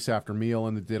a grace after meal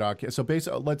in the Didache. So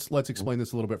basically, let's explain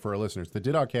this a little bit for our listeners. The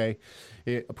Didache,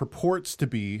 it purports to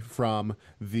be from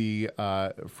the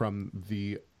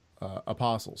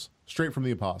apostles, straight from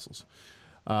the apostles.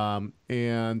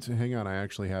 And hang on, I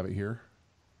actually have it here.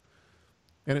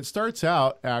 And it starts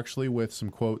out actually with some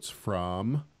quotes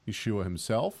from Yeshua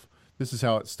himself. This is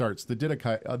how it starts. The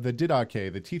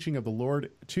Didache, the teaching of the Lord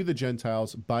to the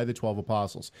Gentiles by the 12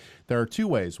 apostles. There are two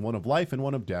ways, one of life and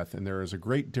one of death, and there is a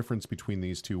great difference between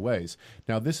these two ways.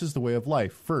 Now this is the way of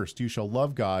life. First, you shall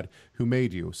love God who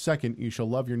made you. Second, you shall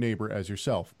love your neighbor as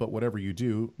yourself. But whatever you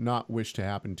do not wish to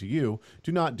happen to you,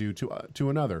 do not do to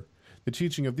another. The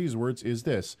teaching of these words is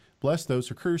this: bless those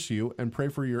who curse you and pray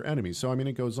for your enemies. So, I mean,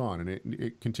 it goes on, and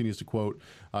it continues to quote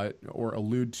or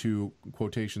allude to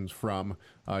quotations from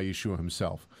Yeshua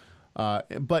himself.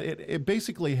 But it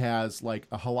basically has like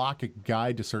a halakhic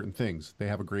guide to certain things. They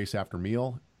have a grace after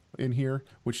meal in here,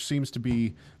 which seems to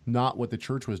be not what the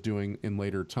church was doing in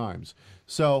later times.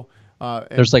 So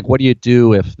there's like, what do you do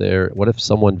what if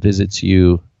someone visits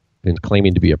you and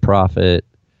claiming to be a prophet?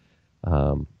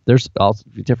 There's also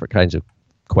different kinds of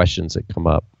questions that come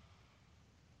up.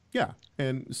 Yeah.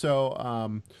 And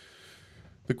so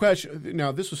the question,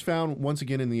 now this was found once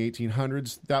again in the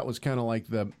 1800s. That was kind of like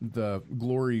the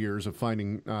glory years of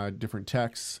finding different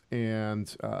texts,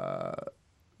 and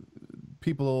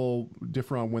people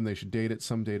differ on when they should date it.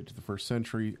 Some date it to the 1st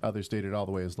century. Others date it all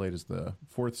the way as late as the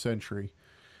 4th century.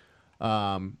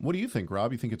 What do you think,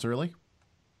 Rob? You think it's early?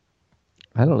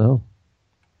 I don't know.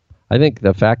 I think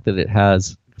the fact that it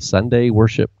has Sunday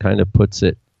worship kind of puts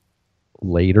it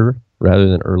later rather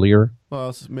than earlier. Well,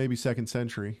 it's maybe 2nd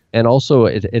century. And also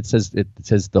it says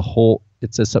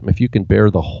something, if you can bear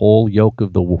the whole yoke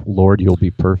of the Lord, you'll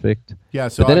be perfect. Yeah.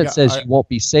 So but then it says you won't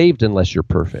be saved unless you're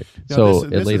perfect. Now so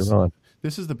later on.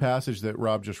 This is the passage that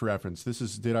Rob just referenced. This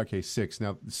is Didache 6.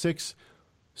 Now 6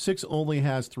 only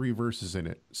has 3 verses in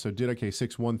it. So Didache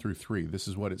 6, 1 through 3. This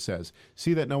is what it says.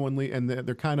 See that no one and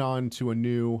they're kind of on to a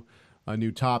new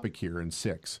topic here in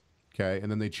 6. Okay,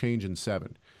 and then they change in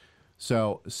 7.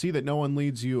 So see that no one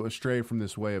leads you astray from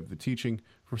this way of the teaching,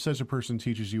 for such a person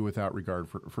teaches you without regard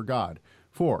for God.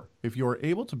 4, if you are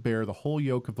able to bear the whole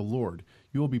yoke of the Lord,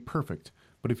 you will be perfect.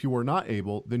 But if you are not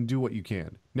able, then do what you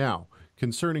can. Now,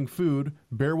 concerning food,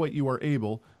 bear what you are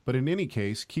able, but in any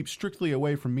case, keep strictly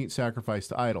away from meat sacrificed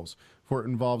to idols, for it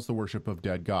involves the worship of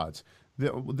dead gods.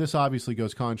 This obviously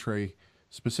goes contrary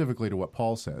specifically to what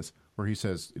Paul says, where he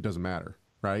says it doesn't matter,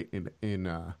 right? In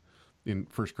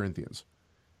 1 Corinthians.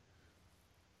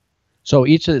 So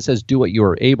each of it says do what you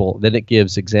are able, then it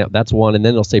gives example. That's one, and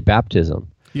then it'll say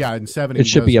baptism. Yeah, in 7 it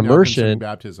should be immersion.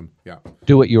 Baptism. Yeah.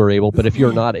 Do what you are able, but if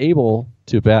you're not able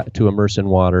to immerse in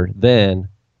water, then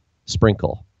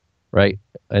sprinkle, right?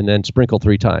 And then sprinkle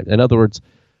 3 times. In other words,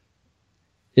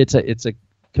 it's a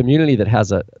community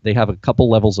that they have a couple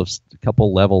levels of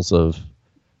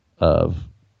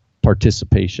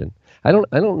participation. I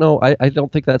don't know. I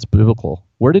don't think that's biblical.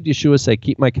 Where did Yeshua say,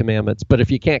 keep my commandments, but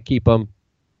if you can't keep them,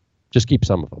 just keep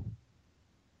some of them?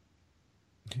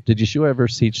 Did Yeshua ever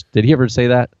teach? Did he ever say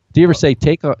that? Did he ever say,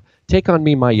 take on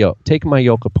me my yoke, take my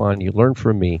yoke upon you, learn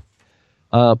from me?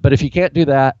 But if you can't do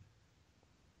that,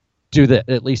 do that.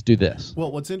 At least do this.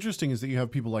 Well, what's interesting is that you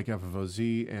have people like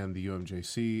FFOZ and the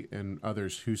UMJC and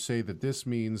others who say that this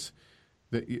means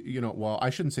that, well, I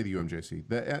shouldn't say the UMJC.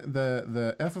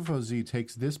 The FFOZ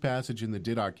takes this passage in the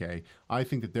Didache. I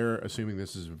think that they're assuming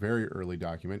this is a very early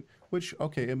document, which,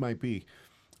 okay, it might be.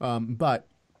 But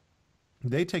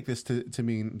they take this to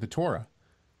mean the Torah.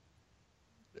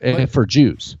 And for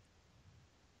Jews.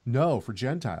 No, for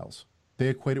Gentiles. They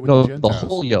equate it with the Gentiles.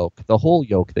 The whole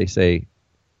yoke, they say,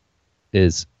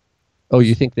 is... Oh,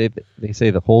 you think they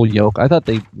say the whole yoke? I thought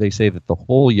they say that the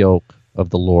whole yoke of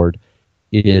the Lord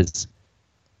is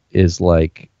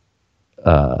like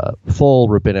full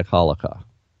rabbinic halakha.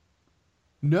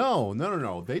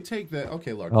 No. They take the...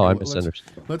 Okay, look. Oh, I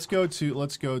misunderstood. Let's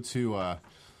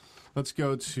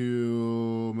go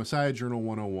to Messiah Journal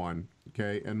 101,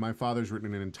 okay? And my father's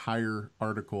written an entire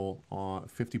article,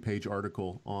 50-page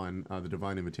article on the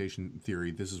divine invitation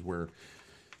theory. This is where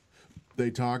they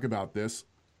talk about this.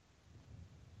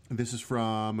 This is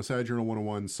from Messiah Journal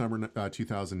 101, summer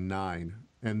 2009.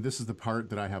 And this is the part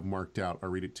that I have marked out. I'll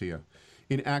read it to you.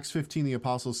 In Acts 15, the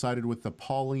apostles sided with the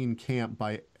Pauline camp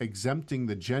by exempting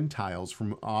the Gentiles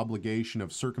from obligation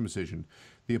of circumcision.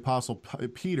 The apostle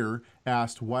Peter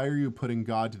asked, why are you putting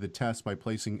God to the test by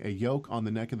placing a yoke on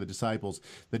the neck of the disciples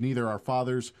that neither our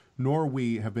fathers nor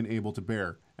we have been able to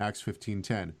bear? Acts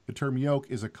 15:10. The term yoke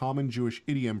is a common Jewish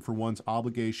idiom for one's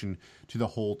obligation to the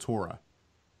whole Torah.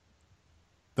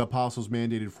 the apostles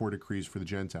mandated 4 decrees for the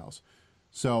Gentiles.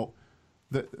 So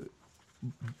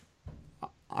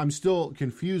I'm still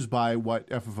confused by what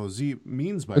FFOZ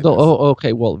means by this. Oh,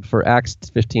 okay. Well, for Acts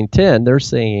 15:10, they're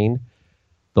saying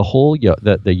the whole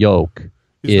the yoke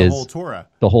is the whole Torah.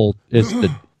 The whole is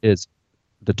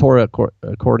the Torah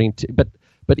according to, but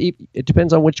it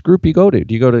depends on which group you go to.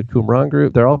 Do you go to Qumran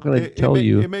group? They're all going to tell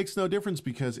you. It makes no difference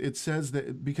because it says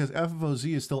that because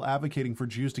FFOZ is still advocating for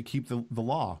Jews to keep the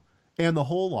law and the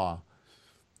whole law,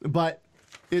 but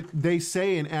they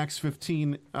say in Acts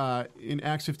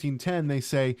 15:10 they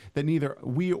say that neither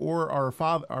we or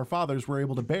our fathers were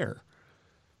able to bear.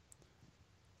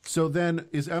 So then,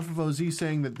 is FFOZ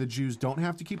saying that the Jews don't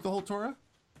have to keep the whole Torah?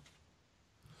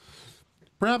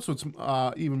 Perhaps what's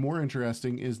even more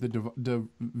interesting is the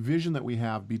division that we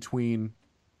have between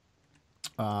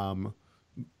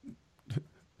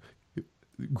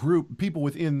people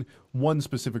within one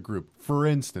specific group. For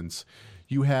instance,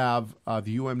 you have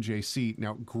the UMJC.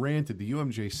 Now, granted, the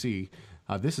UMJC,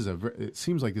 it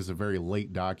seems like this is a very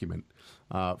late document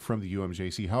from the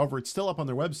UMJC. However, it's still up on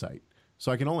their website,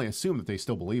 so I can only assume that they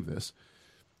still believe this.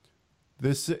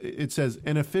 It says,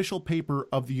 an official paper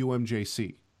of the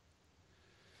UMJC.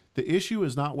 The issue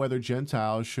is not whether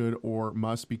Gentiles should or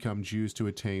must become Jews to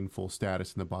attain full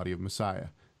status in the body of Messiah.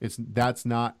 That's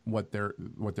not what they're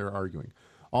arguing.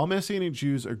 All Messianic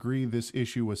Jews agree this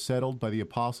issue was settled by the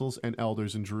apostles and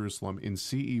elders in Jerusalem in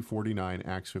CE 49,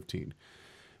 Acts 15.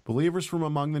 Believers from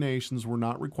among the nations were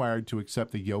not required to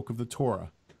accept the yoke of the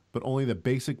Torah, but only the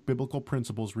basic biblical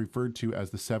principles referred to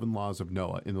as the 7 laws of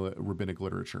Noah in the rabbinic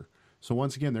literature. So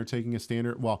once again, they're kind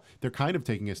of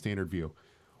taking a standard view.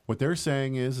 What they're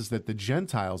saying is that the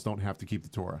Gentiles don't have to keep the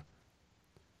Torah,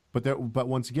 but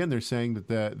once again, they're saying that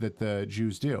the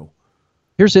Jews do.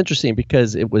 Here's interesting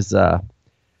because it was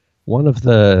one of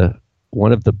the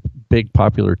big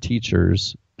popular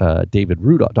teachers, David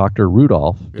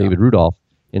Rudolph,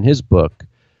 in his book,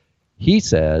 he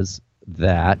says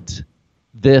that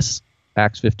this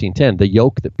Acts 15:10, the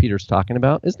yoke that Peter's talking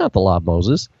about, is not the law of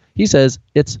Moses. He says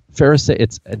it's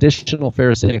additional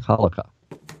Pharisaic halakha.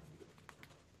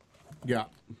 Yeah.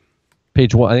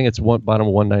 Page 1, I think it's bottom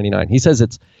of 199. He says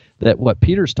it's that what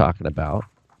Peter's talking about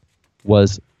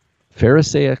was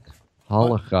Pharisaic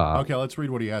halakha. Okay, let's read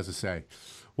what he has to say.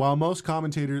 While most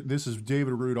commentators, this is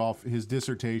David Rudolph, his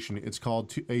dissertation, it's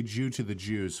called A Jew to the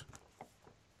Jews.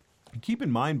 Keep in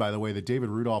mind, by the way, that David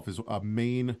Rudolph is a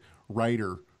main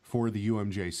writer for the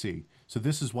UMJC. So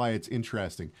this is why it's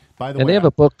interesting. By the way, they have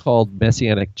a book called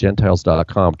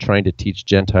MessianicGentiles.com trying to teach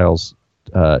Gentiles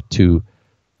to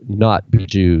not be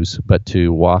Jews, but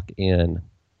to walk in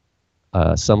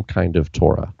some kind of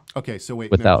Torah. Okay, so wait.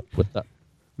 Without.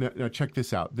 Now check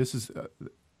this out. This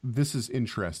is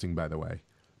interesting, by the way,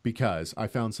 because I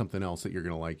found something else that you're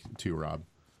going to like too, Rob.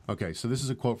 Okay, so this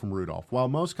is a quote from Rudolph. While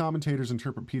most commentators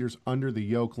interpret Peter's under the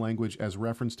yoke language as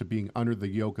reference to being under the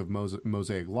yoke of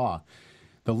Mosaic law,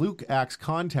 the Luke Acts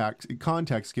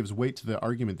context gives weight to the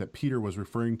argument that Peter was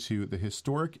referring to the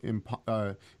historic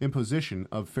imposition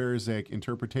of Pharisaic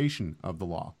interpretation of the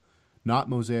law, not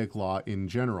Mosaic law in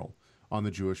general, on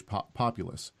the Jewish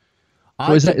populace.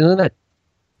 Isn't that?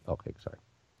 Okay, sorry.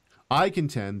 I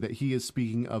contend that he is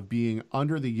speaking of being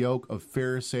under the yoke of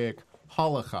Pharisaic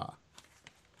halakha.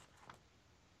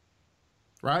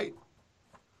 Right?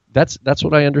 That's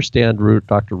what I understand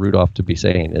Dr. Rudolph to be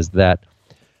saying, is that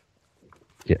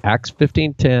in Acts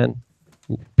 15:10,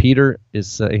 Peter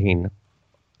is saying,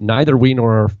 neither we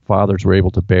nor our fathers were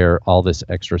able to bear all this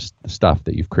extra stuff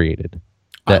that you've created,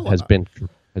 that has been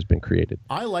created.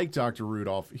 I like Dr.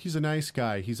 Rudolph. He's a nice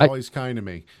guy. He's always kind to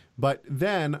me. But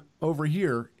then over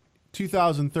here,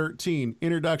 2013,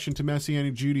 Introduction to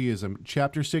Messianic Judaism,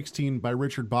 Chapter 16 by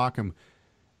Richard Bauckham,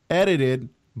 edited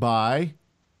by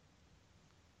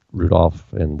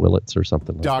Rudolph and Willits or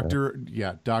something like that.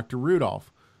 Yeah, Dr.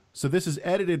 Rudolph. So this is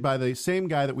edited by the same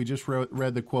guy that we just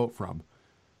read the quote from.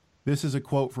 This is a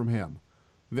quote from him.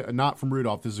 Not from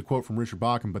Rudolph. This is a quote from Richard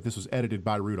Bauckham, but this was edited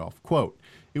by Rudolph. Quote,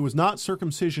 "It was not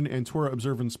circumcision and Torah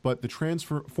observance, but the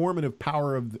transformative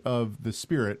power of the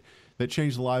Spirit that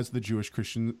changed the lives of the Jewish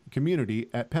Christian community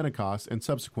at Pentecost and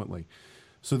subsequently.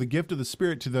 So the gift of the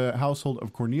Spirit to the household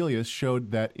of Cornelius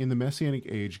showed that in the Messianic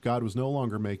age, God was no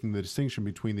longer making the distinction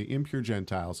between the impure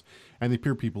Gentiles and the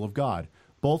pure people of God.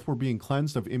 Both were being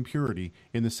cleansed of impurity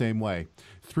in the same way,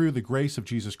 through the grace of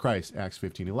Jesus Christ," Acts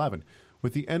 15:11.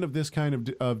 With the end of this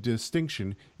kind of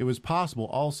distinction, it was possible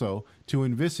also to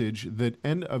envisage the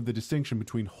end of the distinction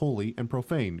between holy and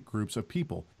profane groups of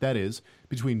people, that is,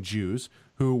 between Jews,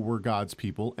 who were God's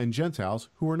people and Gentiles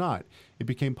who were not. It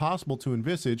became possible to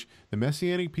envisage the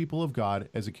Messianic people of God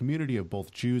as a community of both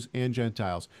Jews and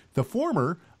Gentiles, the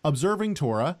former observing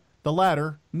Torah, the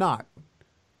latter not.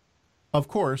 Of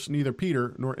course, neither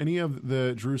Peter nor any of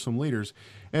the Jerusalem leaders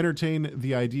entertained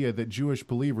the idea that Jewish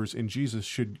believers in Jesus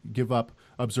should give up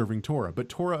observing Torah, but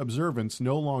Torah observance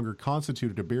no longer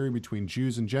constituted a barrier between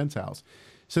Jews and Gentiles,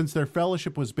 since their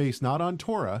fellowship was based not on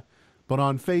Torah, but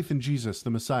on faith in Jesus, the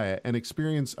Messiah, and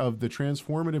experience of the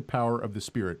transformative power of the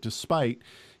Spirit. Despite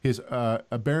his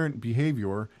aberrant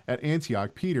behavior at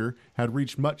Antioch, Peter had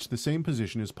reached much the same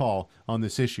position as Paul on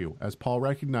this issue, as Paul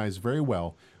recognized very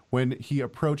well when he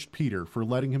approached Peter for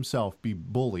letting himself be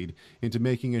bullied into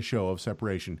making a show of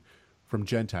separation from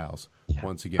Gentiles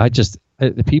once again.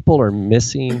 The people are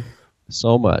missing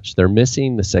so much. They're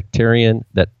missing the sectarian,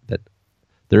 that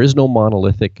there is no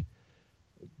monolithic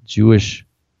Jewish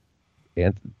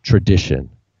tradition,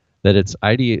 that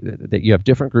that you have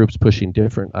different groups pushing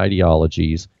different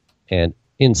ideologies and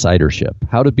insidership,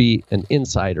 how to be an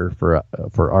insider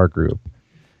for our group.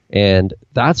 And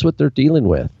that's what they're dealing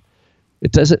with.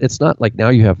 It's not like now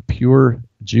you have pure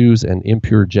Jews and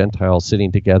impure Gentiles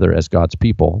sitting together as God's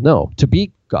people. No, to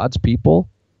be God's people,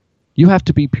 you have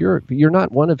to be pure. You're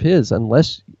not one of his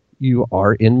unless you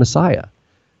are in Messiah.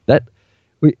 That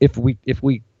if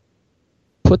we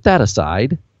put that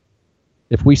aside,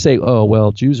 if we say, oh,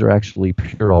 well, Jews are actually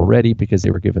pure already because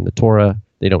they were given the Torah,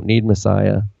 they don't need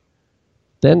Messiah,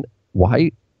 then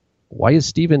why is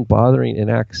Stephen bothering in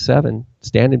Acts 7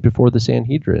 standing before the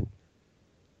Sanhedrin,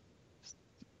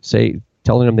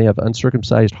 telling them they have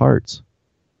uncircumcised hearts?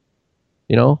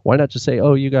 Why not just say,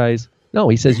 oh, you guys? No,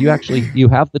 he says you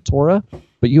have the Torah,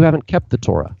 but you haven't kept the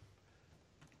Torah.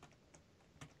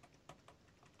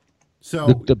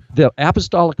 So the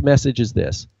apostolic message is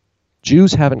this: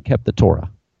 Jews haven't kept the Torah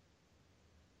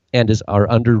and are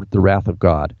under the wrath of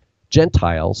God.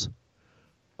 Gentiles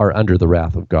are under the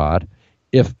wrath of God.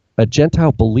 If a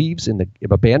Gentile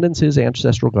abandons his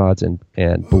ancestral gods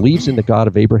and believes in the God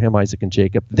of Abraham, Isaac, and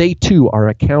Jacob, they too are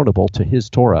accountable to his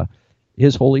Torah,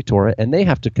 his holy Torah, and they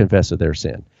have to confess of their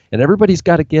sin. And everybody's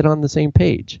got to get on the same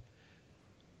page.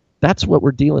 That's what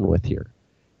we're dealing with here.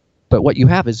 But what you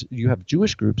have is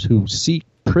Jewish groups who seek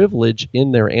privilege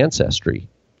in their ancestry.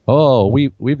 Oh,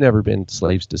 we've never been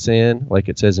slaves to sin, like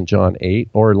it says in John 8,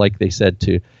 or like they said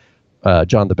to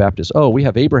John the Baptist, oh, we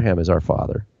have Abraham as our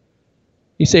father.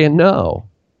 He's saying, no,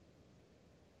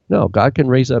 God can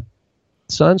raise up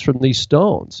sons from these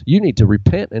stones. You need to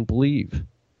repent and believe.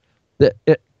 That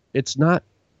it's not,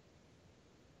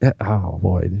 oh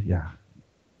boy, yeah.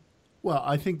 Well,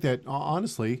 I think that,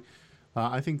 honestly,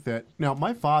 now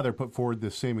my father put forward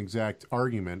this same exact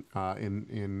argument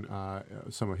in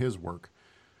some of his work,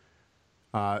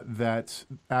 that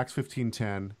Acts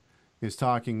 15:10 is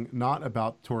talking not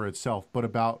about Torah itself, but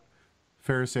about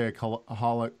Pharisaic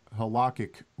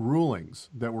halakhic rulings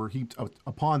that were heaped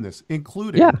upon this,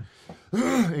 including.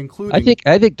 I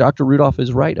think Dr. Rudolph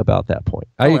is right about that point.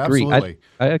 I agree. Absolutely.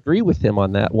 I agree with him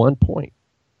on that one point.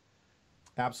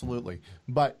 Absolutely,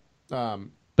 but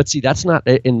see, that's not,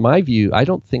 in my view.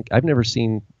 I've never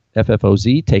seen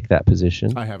FFOZ take that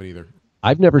position. I haven't either.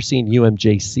 I've never seen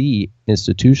UMJC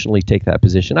institutionally take that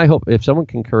position. I hope if someone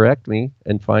can correct me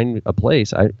and find a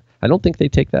place, I don't think they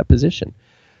take that position,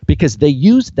 because they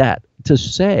use that to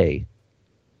say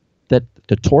that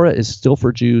the Torah is still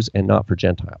for Jews and not for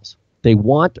Gentiles. They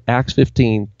want Acts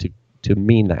 15 to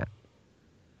mean that.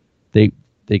 They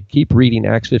keep reading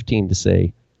Acts 15 to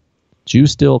say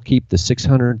Jews still keep the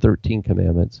 613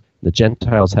 commandments. The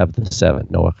Gentiles have the 7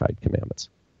 Noahide commandments,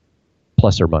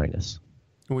 plus or minus.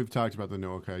 And we've talked about the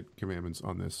Noahide commandments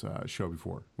on this show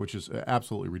before, which is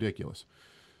absolutely ridiculous.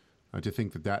 To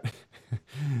think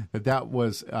that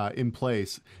was in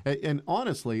place. And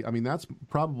honestly, I mean, that's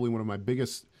probably one of my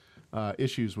biggest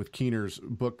issues with Keener's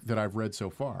book that I've read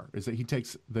so far, is that he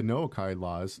takes the Noahide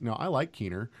laws. Now, I like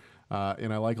Keener,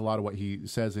 and I like a lot of what he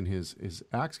says in his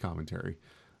Acts commentary.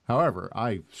 However,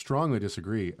 I strongly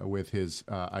disagree with his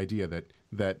idea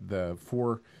that the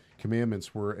 4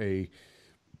 commandments were a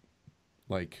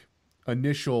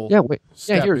initial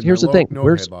step. Here's the thing.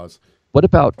 What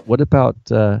about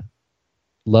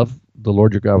love the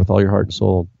Lord your God with all your heart and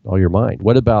soul, all your mind?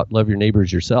 What about love your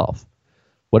neighbors yourself?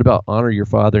 What about honor your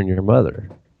father and your mother?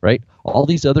 Right? All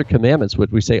these other commandments,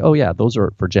 would we say, oh yeah, those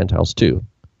are for Gentiles too?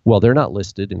 Well, they're not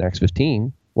listed in Acts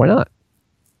 15. Why not?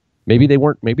 Maybe they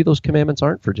weren't. Maybe those commandments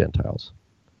aren't for Gentiles.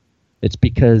 It's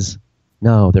because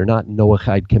no, they're not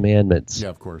Noahide commandments. Yeah,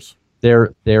 of course.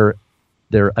 They're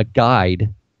a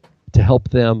guide to help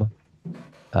them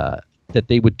that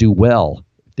they would do well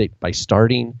by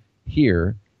starting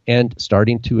here and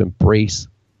starting to embrace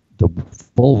the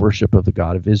full worship of the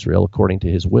God of Israel according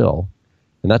to his will.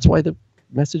 And that's why the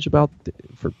message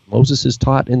for Moses is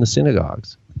taught in the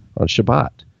synagogues on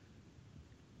Shabbat.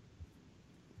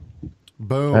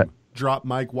 Boom. Drop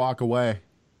mic, walk away.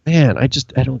 Man, I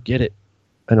don't get it.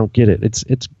 I don't get it. It's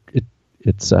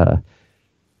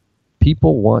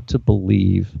people want to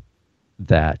believe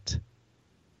that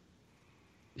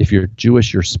if you're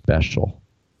Jewish, you're special.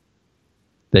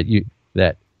 That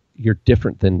you're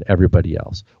different than everybody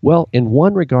else. Well, in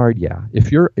one regard, yeah.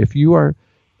 If you're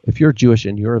Jewish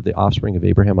and you're of the offspring of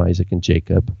Abraham, Isaac, and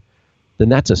Jacob, then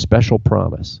that's a special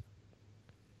promise.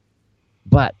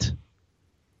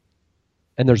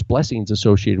 And there's blessings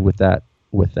associated with that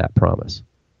promise.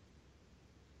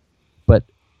 But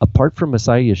apart from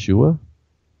Messiah Yeshua,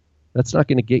 that's not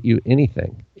going to get you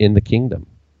anything in the kingdom,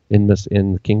 in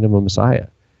the kingdom of Messiah.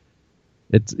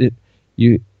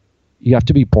 You have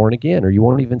to be born again, or you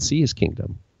won't even see his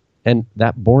kingdom. And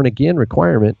that born again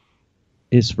requirement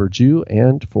is for Jew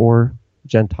and for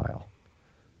Gentile.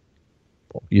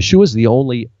 Yeshua is the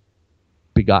only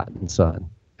begotten son.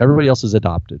 Everybody else is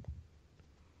adopted,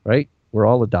 right? We're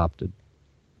all adopted.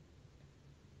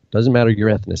 Doesn't matter your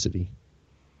ethnicity.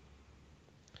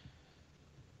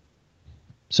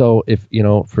 So if,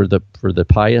 for the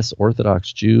pious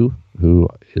Orthodox Jew who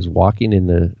is walking in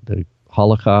the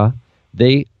halakha,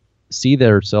 they see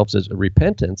themselves as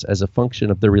repentance as a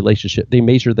function of their relationship. They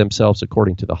measure themselves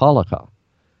according to the halakha.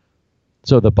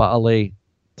 So the Baalei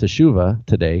Teshuvah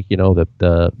today,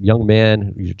 the young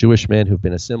men, Jewish men who've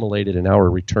been assimilated and now are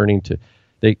returning to,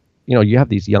 you have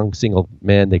these young single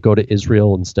men, they go to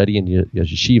Israel and study in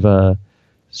yeshiva,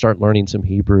 start learning some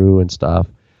Hebrew and stuff,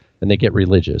 and they get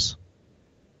religious.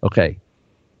 Okay.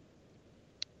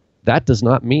 That does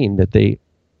not mean that they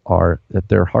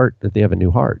have a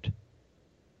new heart.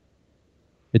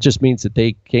 It just means that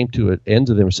they came to an end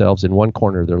of themselves in one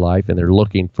corner of their life and they're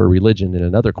looking for religion in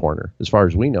another corner. As far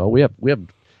as we know, we have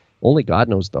only God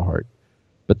knows the heart.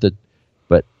 But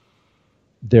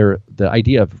the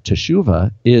idea of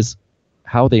teshuvah is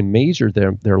how they measure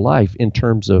their life in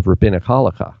terms of rabbinic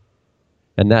halakha.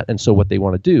 And so what they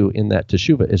want to do in that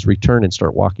teshuvah is return and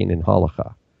start walking in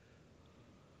halakha.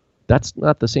 That's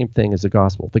not the same thing as the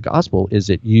gospel. The gospel is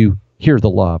that you hear the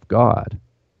law of God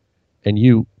and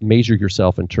you measure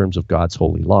yourself in terms of God's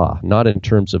holy law, not in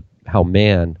terms of how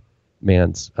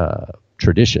man's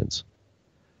traditions.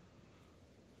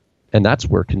 And that's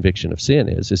where conviction of sin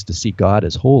is to see God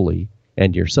as holy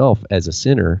and yourself as a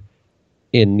sinner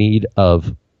in need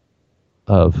of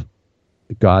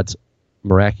God's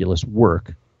miraculous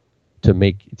work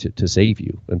to save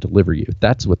you and deliver you.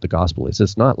 That's what the gospel is.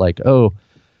 It's not like,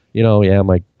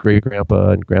 my great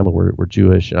grandpa and grandma were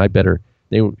Jewish, and I better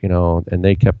and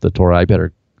they kept the Torah. I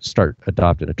better start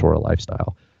adopting a Torah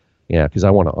lifestyle. Yeah, because I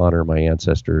want to honor my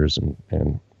ancestors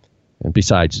and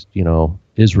besides,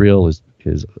 Israel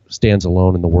stands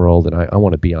alone in the world, and I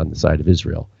want to be on the side of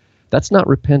Israel. That's not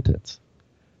repentance.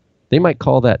 They might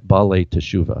call that Baalei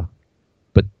Teshuvah,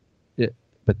 but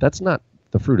that's not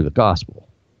the fruit of the gospel.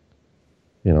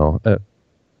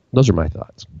 Those are my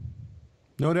thoughts.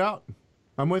 No doubt,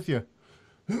 I'm with you.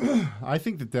 I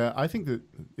think that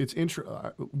it's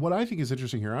what I think is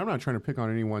interesting here. I'm not trying to pick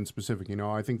on anyone specific.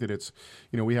 I think that it's,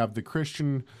 we have the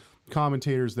Christian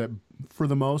commentators that, for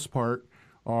the most part,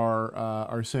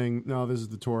 are saying no, this is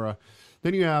the Torah.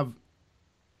 Then you have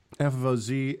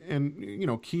FFOZ, and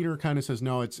Keeter kind of says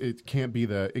no, it can't be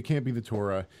the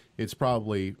Torah. It's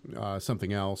probably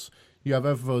something else. You have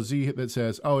FFOZ that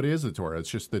says, oh, it is the Torah. It's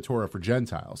just the Torah for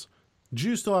Gentiles.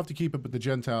 Jews still have to keep it, but the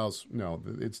Gentiles, no,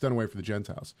 it's done away for the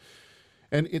Gentiles.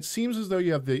 And it seems as though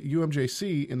you have the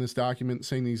UMJC in this document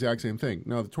saying the exact same thing.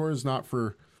 No, the Torah is not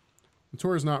for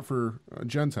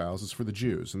Gentiles; it's for the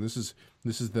Jews, and this is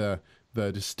the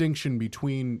distinction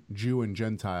between Jew and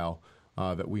Gentile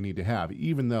that we need to have.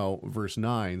 Even though verse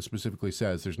 9 specifically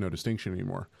says there's no distinction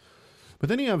anymore. But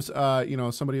then you have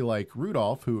somebody like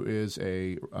Rudolph, who is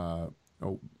a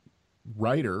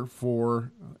writer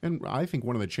for, and I think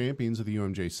one of the champions of the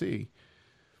UMJC,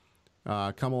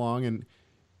 come along, and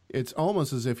it's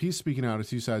almost as if he's speaking out of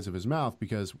two sides of his mouth,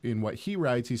 because in what he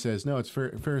writes, he says, no, it's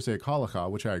Pharisaic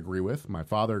halakha, which I agree with, my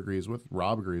father agrees with,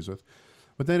 Rob agrees with.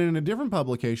 But then in a different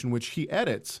publication, which he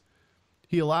edits,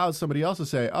 he allows somebody else to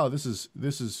say, oh, this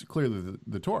is clearly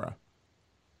the Torah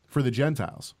for the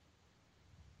Gentiles.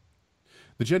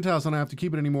 The Gentiles don't have to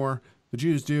keep it anymore. The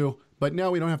Jews do. But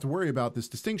now we don't have to worry about this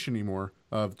distinction anymore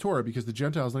of Torah, because the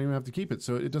Gentiles don't even have to keep it.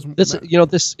 So it doesn't matter.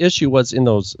 This issue was in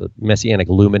those Messianic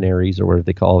luminaries, or whatever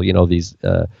they call, these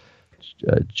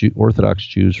Orthodox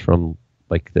Jews from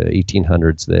like the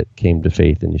 1800s that came to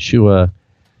faith in Yeshua.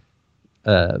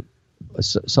 they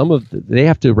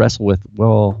have to wrestle with,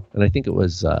 and I think it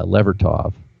was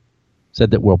Levertov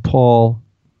said that, Paul,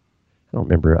 I don't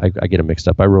remember, I get it mixed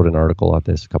up. I wrote an article on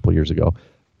this a couple of years ago,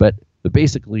 but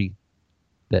basically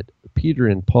that Peter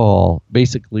and Paul,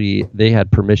 basically they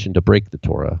had permission to break the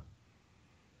Torah.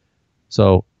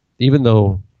 So even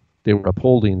though they were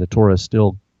upholding the Torah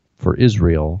still for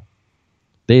Israel,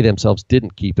 they themselves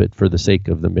didn't keep it for the sake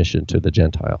of the mission to the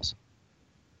Gentiles.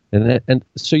 And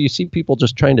so you see people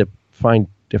just trying to find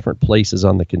different places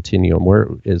on the continuum.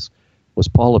 Was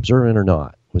Paul observant or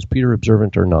not? Was Peter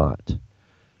observant or not?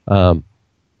 And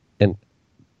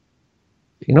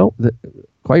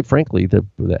quite frankly, the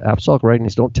apostolic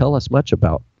writings don't tell us much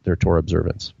about their Torah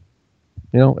observance.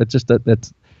 It's just it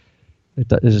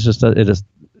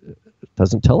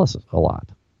doesn't tell us a lot.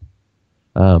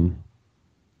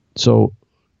 So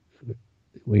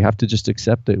we have to just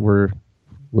accept that we're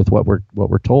with what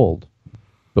we're told.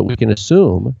 But we can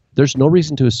assume, there's no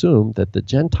reason to assume that the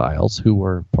Gentiles who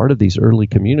were part of these early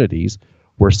communities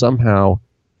were somehow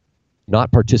not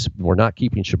were not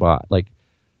keeping Shabbat,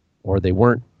 or they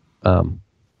weren't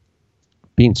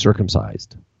being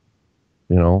circumcised.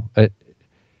 But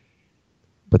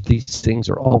these things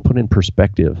are all put in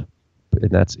perspective, and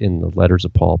that's in the letters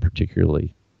of Paul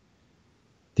particularly.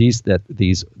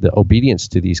 The obedience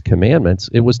to these commandments,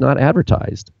 it was not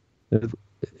advertised,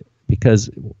 because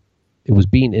it was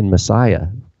being in Messiah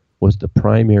was the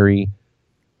primary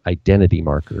identity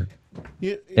marker.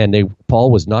 Yeah. And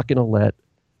Paul was not going to let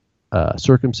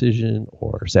circumcision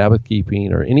or Sabbath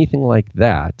keeping or anything like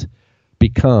that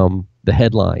become the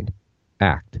headline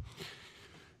act.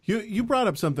 You brought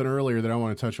up something earlier that I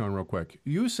want to touch on real quick.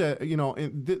 You said,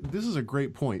 this is a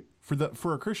great point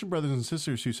for our Christian brothers and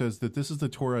sisters who says that this is the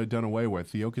Torah done away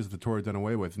with. The yoke is the Torah done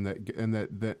away with, and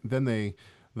that then the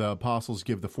apostles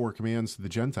give the 4 commands to the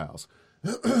Gentiles.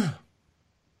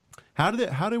 How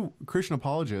do Christian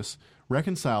apologists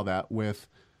reconcile that with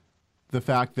the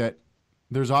fact that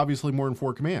there's obviously more than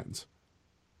 4 commands?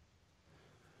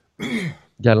 Yeah,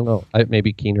 I don't know.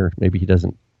 Maybe Keener, maybe he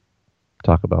doesn't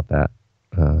talk about that.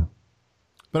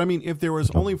 But I mean, if there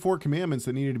was only 4 commandments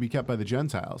that needed to be kept by the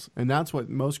Gentiles, and that's what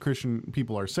most Christian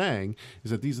people are saying,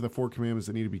 is that these are the 4 commandments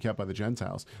that need to be kept by the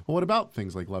Gentiles. Well, what about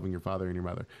things like loving your father and your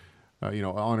mother?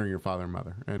 Honoring your father and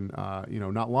mother, and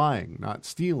not lying, not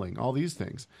stealing, all these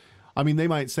things. I mean, they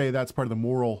might say that's part of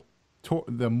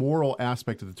the moral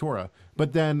aspect of the Torah.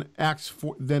 But then Acts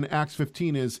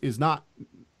 15 is not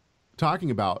talking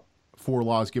about 4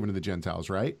 laws given to the Gentiles,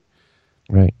 right?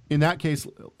 Right. In that case,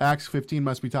 Acts 15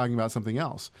 must be talking about something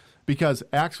else, because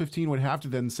Acts 15 would have to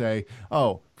then say,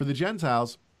 for the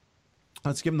Gentiles,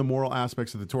 let's give them the moral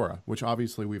aspects of the Torah, which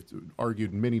obviously we've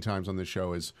argued many times on this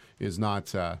show is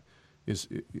not a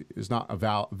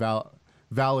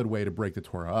valid way to break the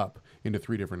Torah up into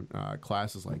 3 different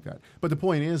classes like that. But the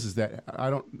point is that I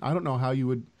don't know how you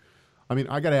would. I mean,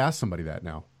 I got to ask somebody that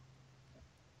now.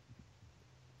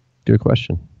 Good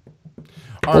question.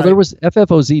 There was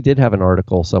FFOZ did have an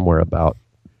article somewhere about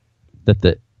that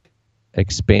that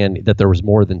there was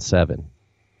more than 7.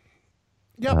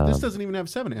 Yeah, but this doesn't even have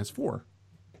 7; it has 4.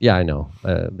 Yeah, I know.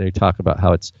 They talk about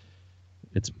how it's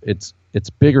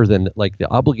bigger than, the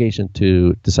obligation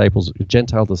to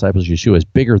Gentile disciples Yeshua is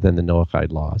bigger than the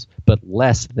Noahide laws, but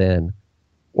less than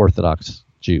Orthodox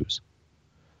Jews.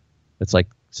 It's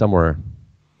somewhere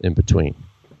in between.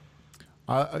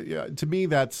 To me,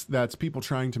 that's people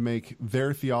trying to make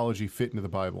their theology fit into the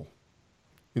Bible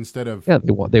instead of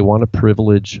they want to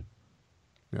privilege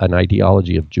an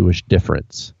ideology of Jewish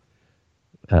difference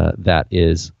that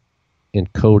is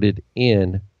encoded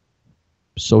in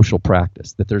social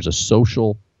practice, that there's a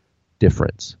social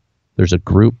difference. There's a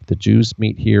group, the Jews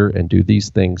meet here and do these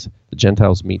things, the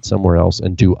Gentiles meet somewhere else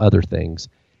and do other things,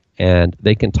 and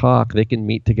they can talk, they can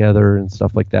meet together and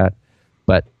stuff like that,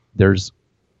 but there's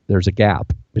a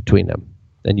gap between them,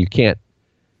 and the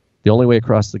only way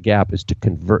across the gap is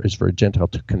for a Gentile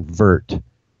to convert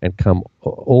and come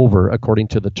over according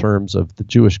to the terms of the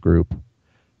Jewish group,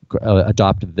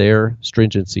 adopt their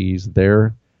stringencies,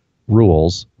 their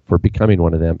rules for becoming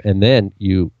one of them, and then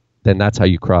that's how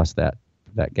you cross that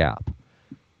gap.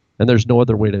 And there's no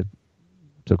other way to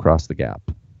cross the gap.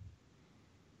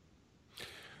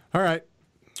 All right.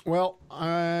 Well,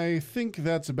 I think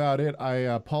that's about it. I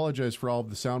apologize for all of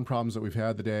the sound problems that we've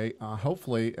had today.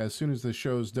 Hopefully, as soon as this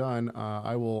show's done,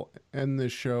 I will end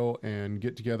this show and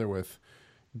get together with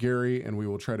Gary, and we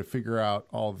will try to figure out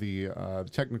all the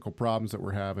technical problems that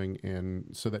we're having, and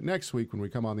so that next week when we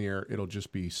come on the air, it'll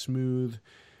just be smooth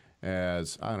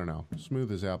as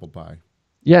apple pie.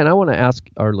 Yeah, and I want to ask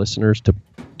our listeners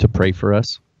to pray for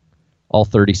us, all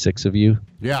 36 of you.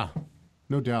 Yeah.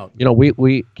 No doubt. You know,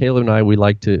 we Caleb and I, we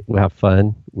like to have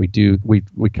fun. We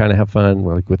kind of have fun,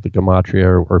 like with the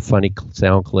gematria or funny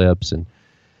sound clips, and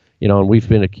and we've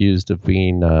been accused of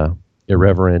being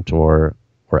irreverent or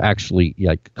actually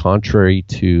like contrary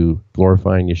to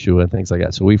glorifying Yeshua and things like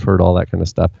that. So we've heard all that kind of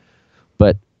stuff.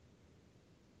 But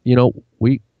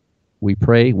we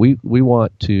pray. We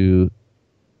want to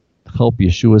help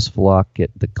Yeshua's flock get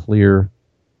the clear,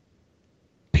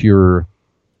 pure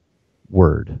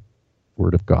word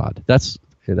of God. That's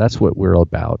what we're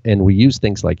about. And we use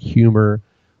things like humor.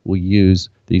 We use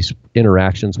these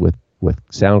interactions with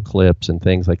sound clips and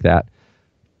things like that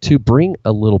to bring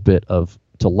a little bit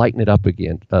to lighten it up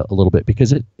again a little bit,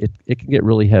 because it can get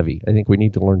really heavy. I think we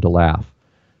need to learn to laugh.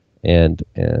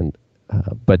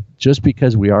 But just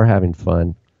because we are having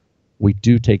fun, we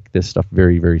do take this stuff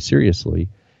very, very seriously.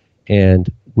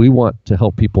 And we want to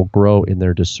help people grow in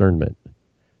their discernment.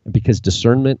 And because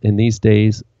discernment in these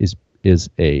days is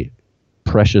a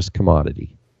precious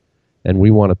commodity. And we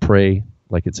want to pray,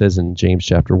 like it says in James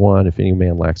chapter 1, if any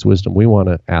man lacks wisdom, we want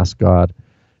to ask God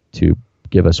to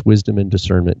give us wisdom and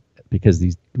discernment, because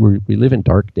we live in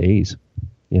dark days.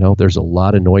 There's a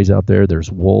lot of noise out there.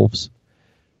 There's wolves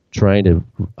trying to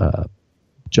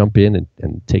jump in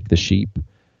and take the sheep.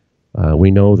 We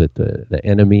know that the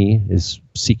enemy is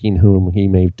seeking whom he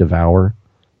may devour,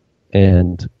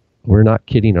 and we're not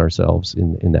kidding ourselves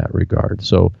in that regard.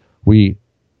 So we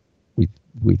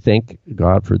thank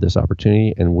God for this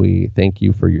opportunity, and we thank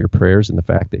you for your prayers and the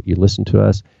fact that you listen to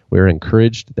us. We're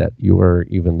encouraged that you are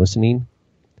even listening.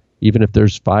 Even if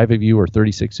there's 5 of you or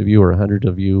 36 of you or 100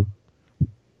 of you,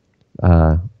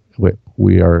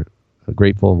 we are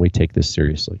grateful and we take this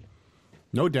seriously.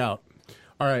 No doubt.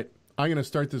 All right. I'm going to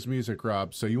start this music,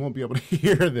 Rob, so you won't be able to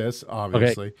hear this,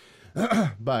 obviously. Okay.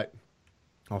 But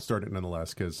I'll start it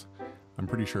nonetheless, because I'm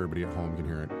pretty sure everybody at home can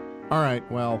hear it. All right.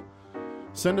 Well,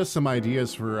 send us some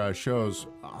ideas for shows.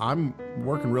 I'm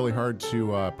working really hard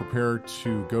to prepare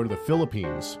to go to the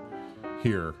Philippines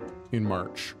here in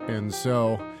March. And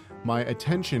so my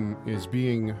attention is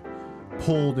being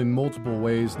pulled in multiple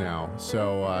ways now.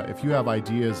 So if you have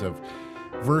ideas of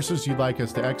verses you'd like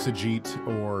us to exegete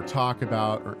or talk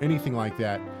about or anything like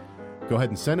that, go ahead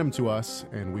and send them to us,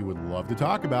 and we would love to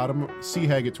talk about them.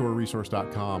 chag at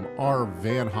TorahResource.com, or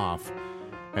vanhoff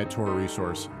at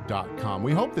TorahResource.com.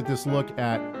 We hope that this look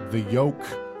at the yoke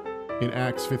in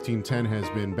Acts 15:10 has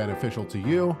been beneficial to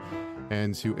you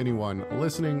and to anyone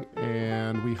listening,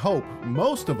 and we hope,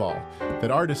 most of all, that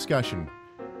our discussion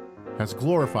has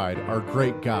glorified our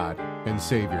great God and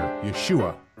Savior,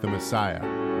 Yeshua, the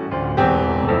Messiah.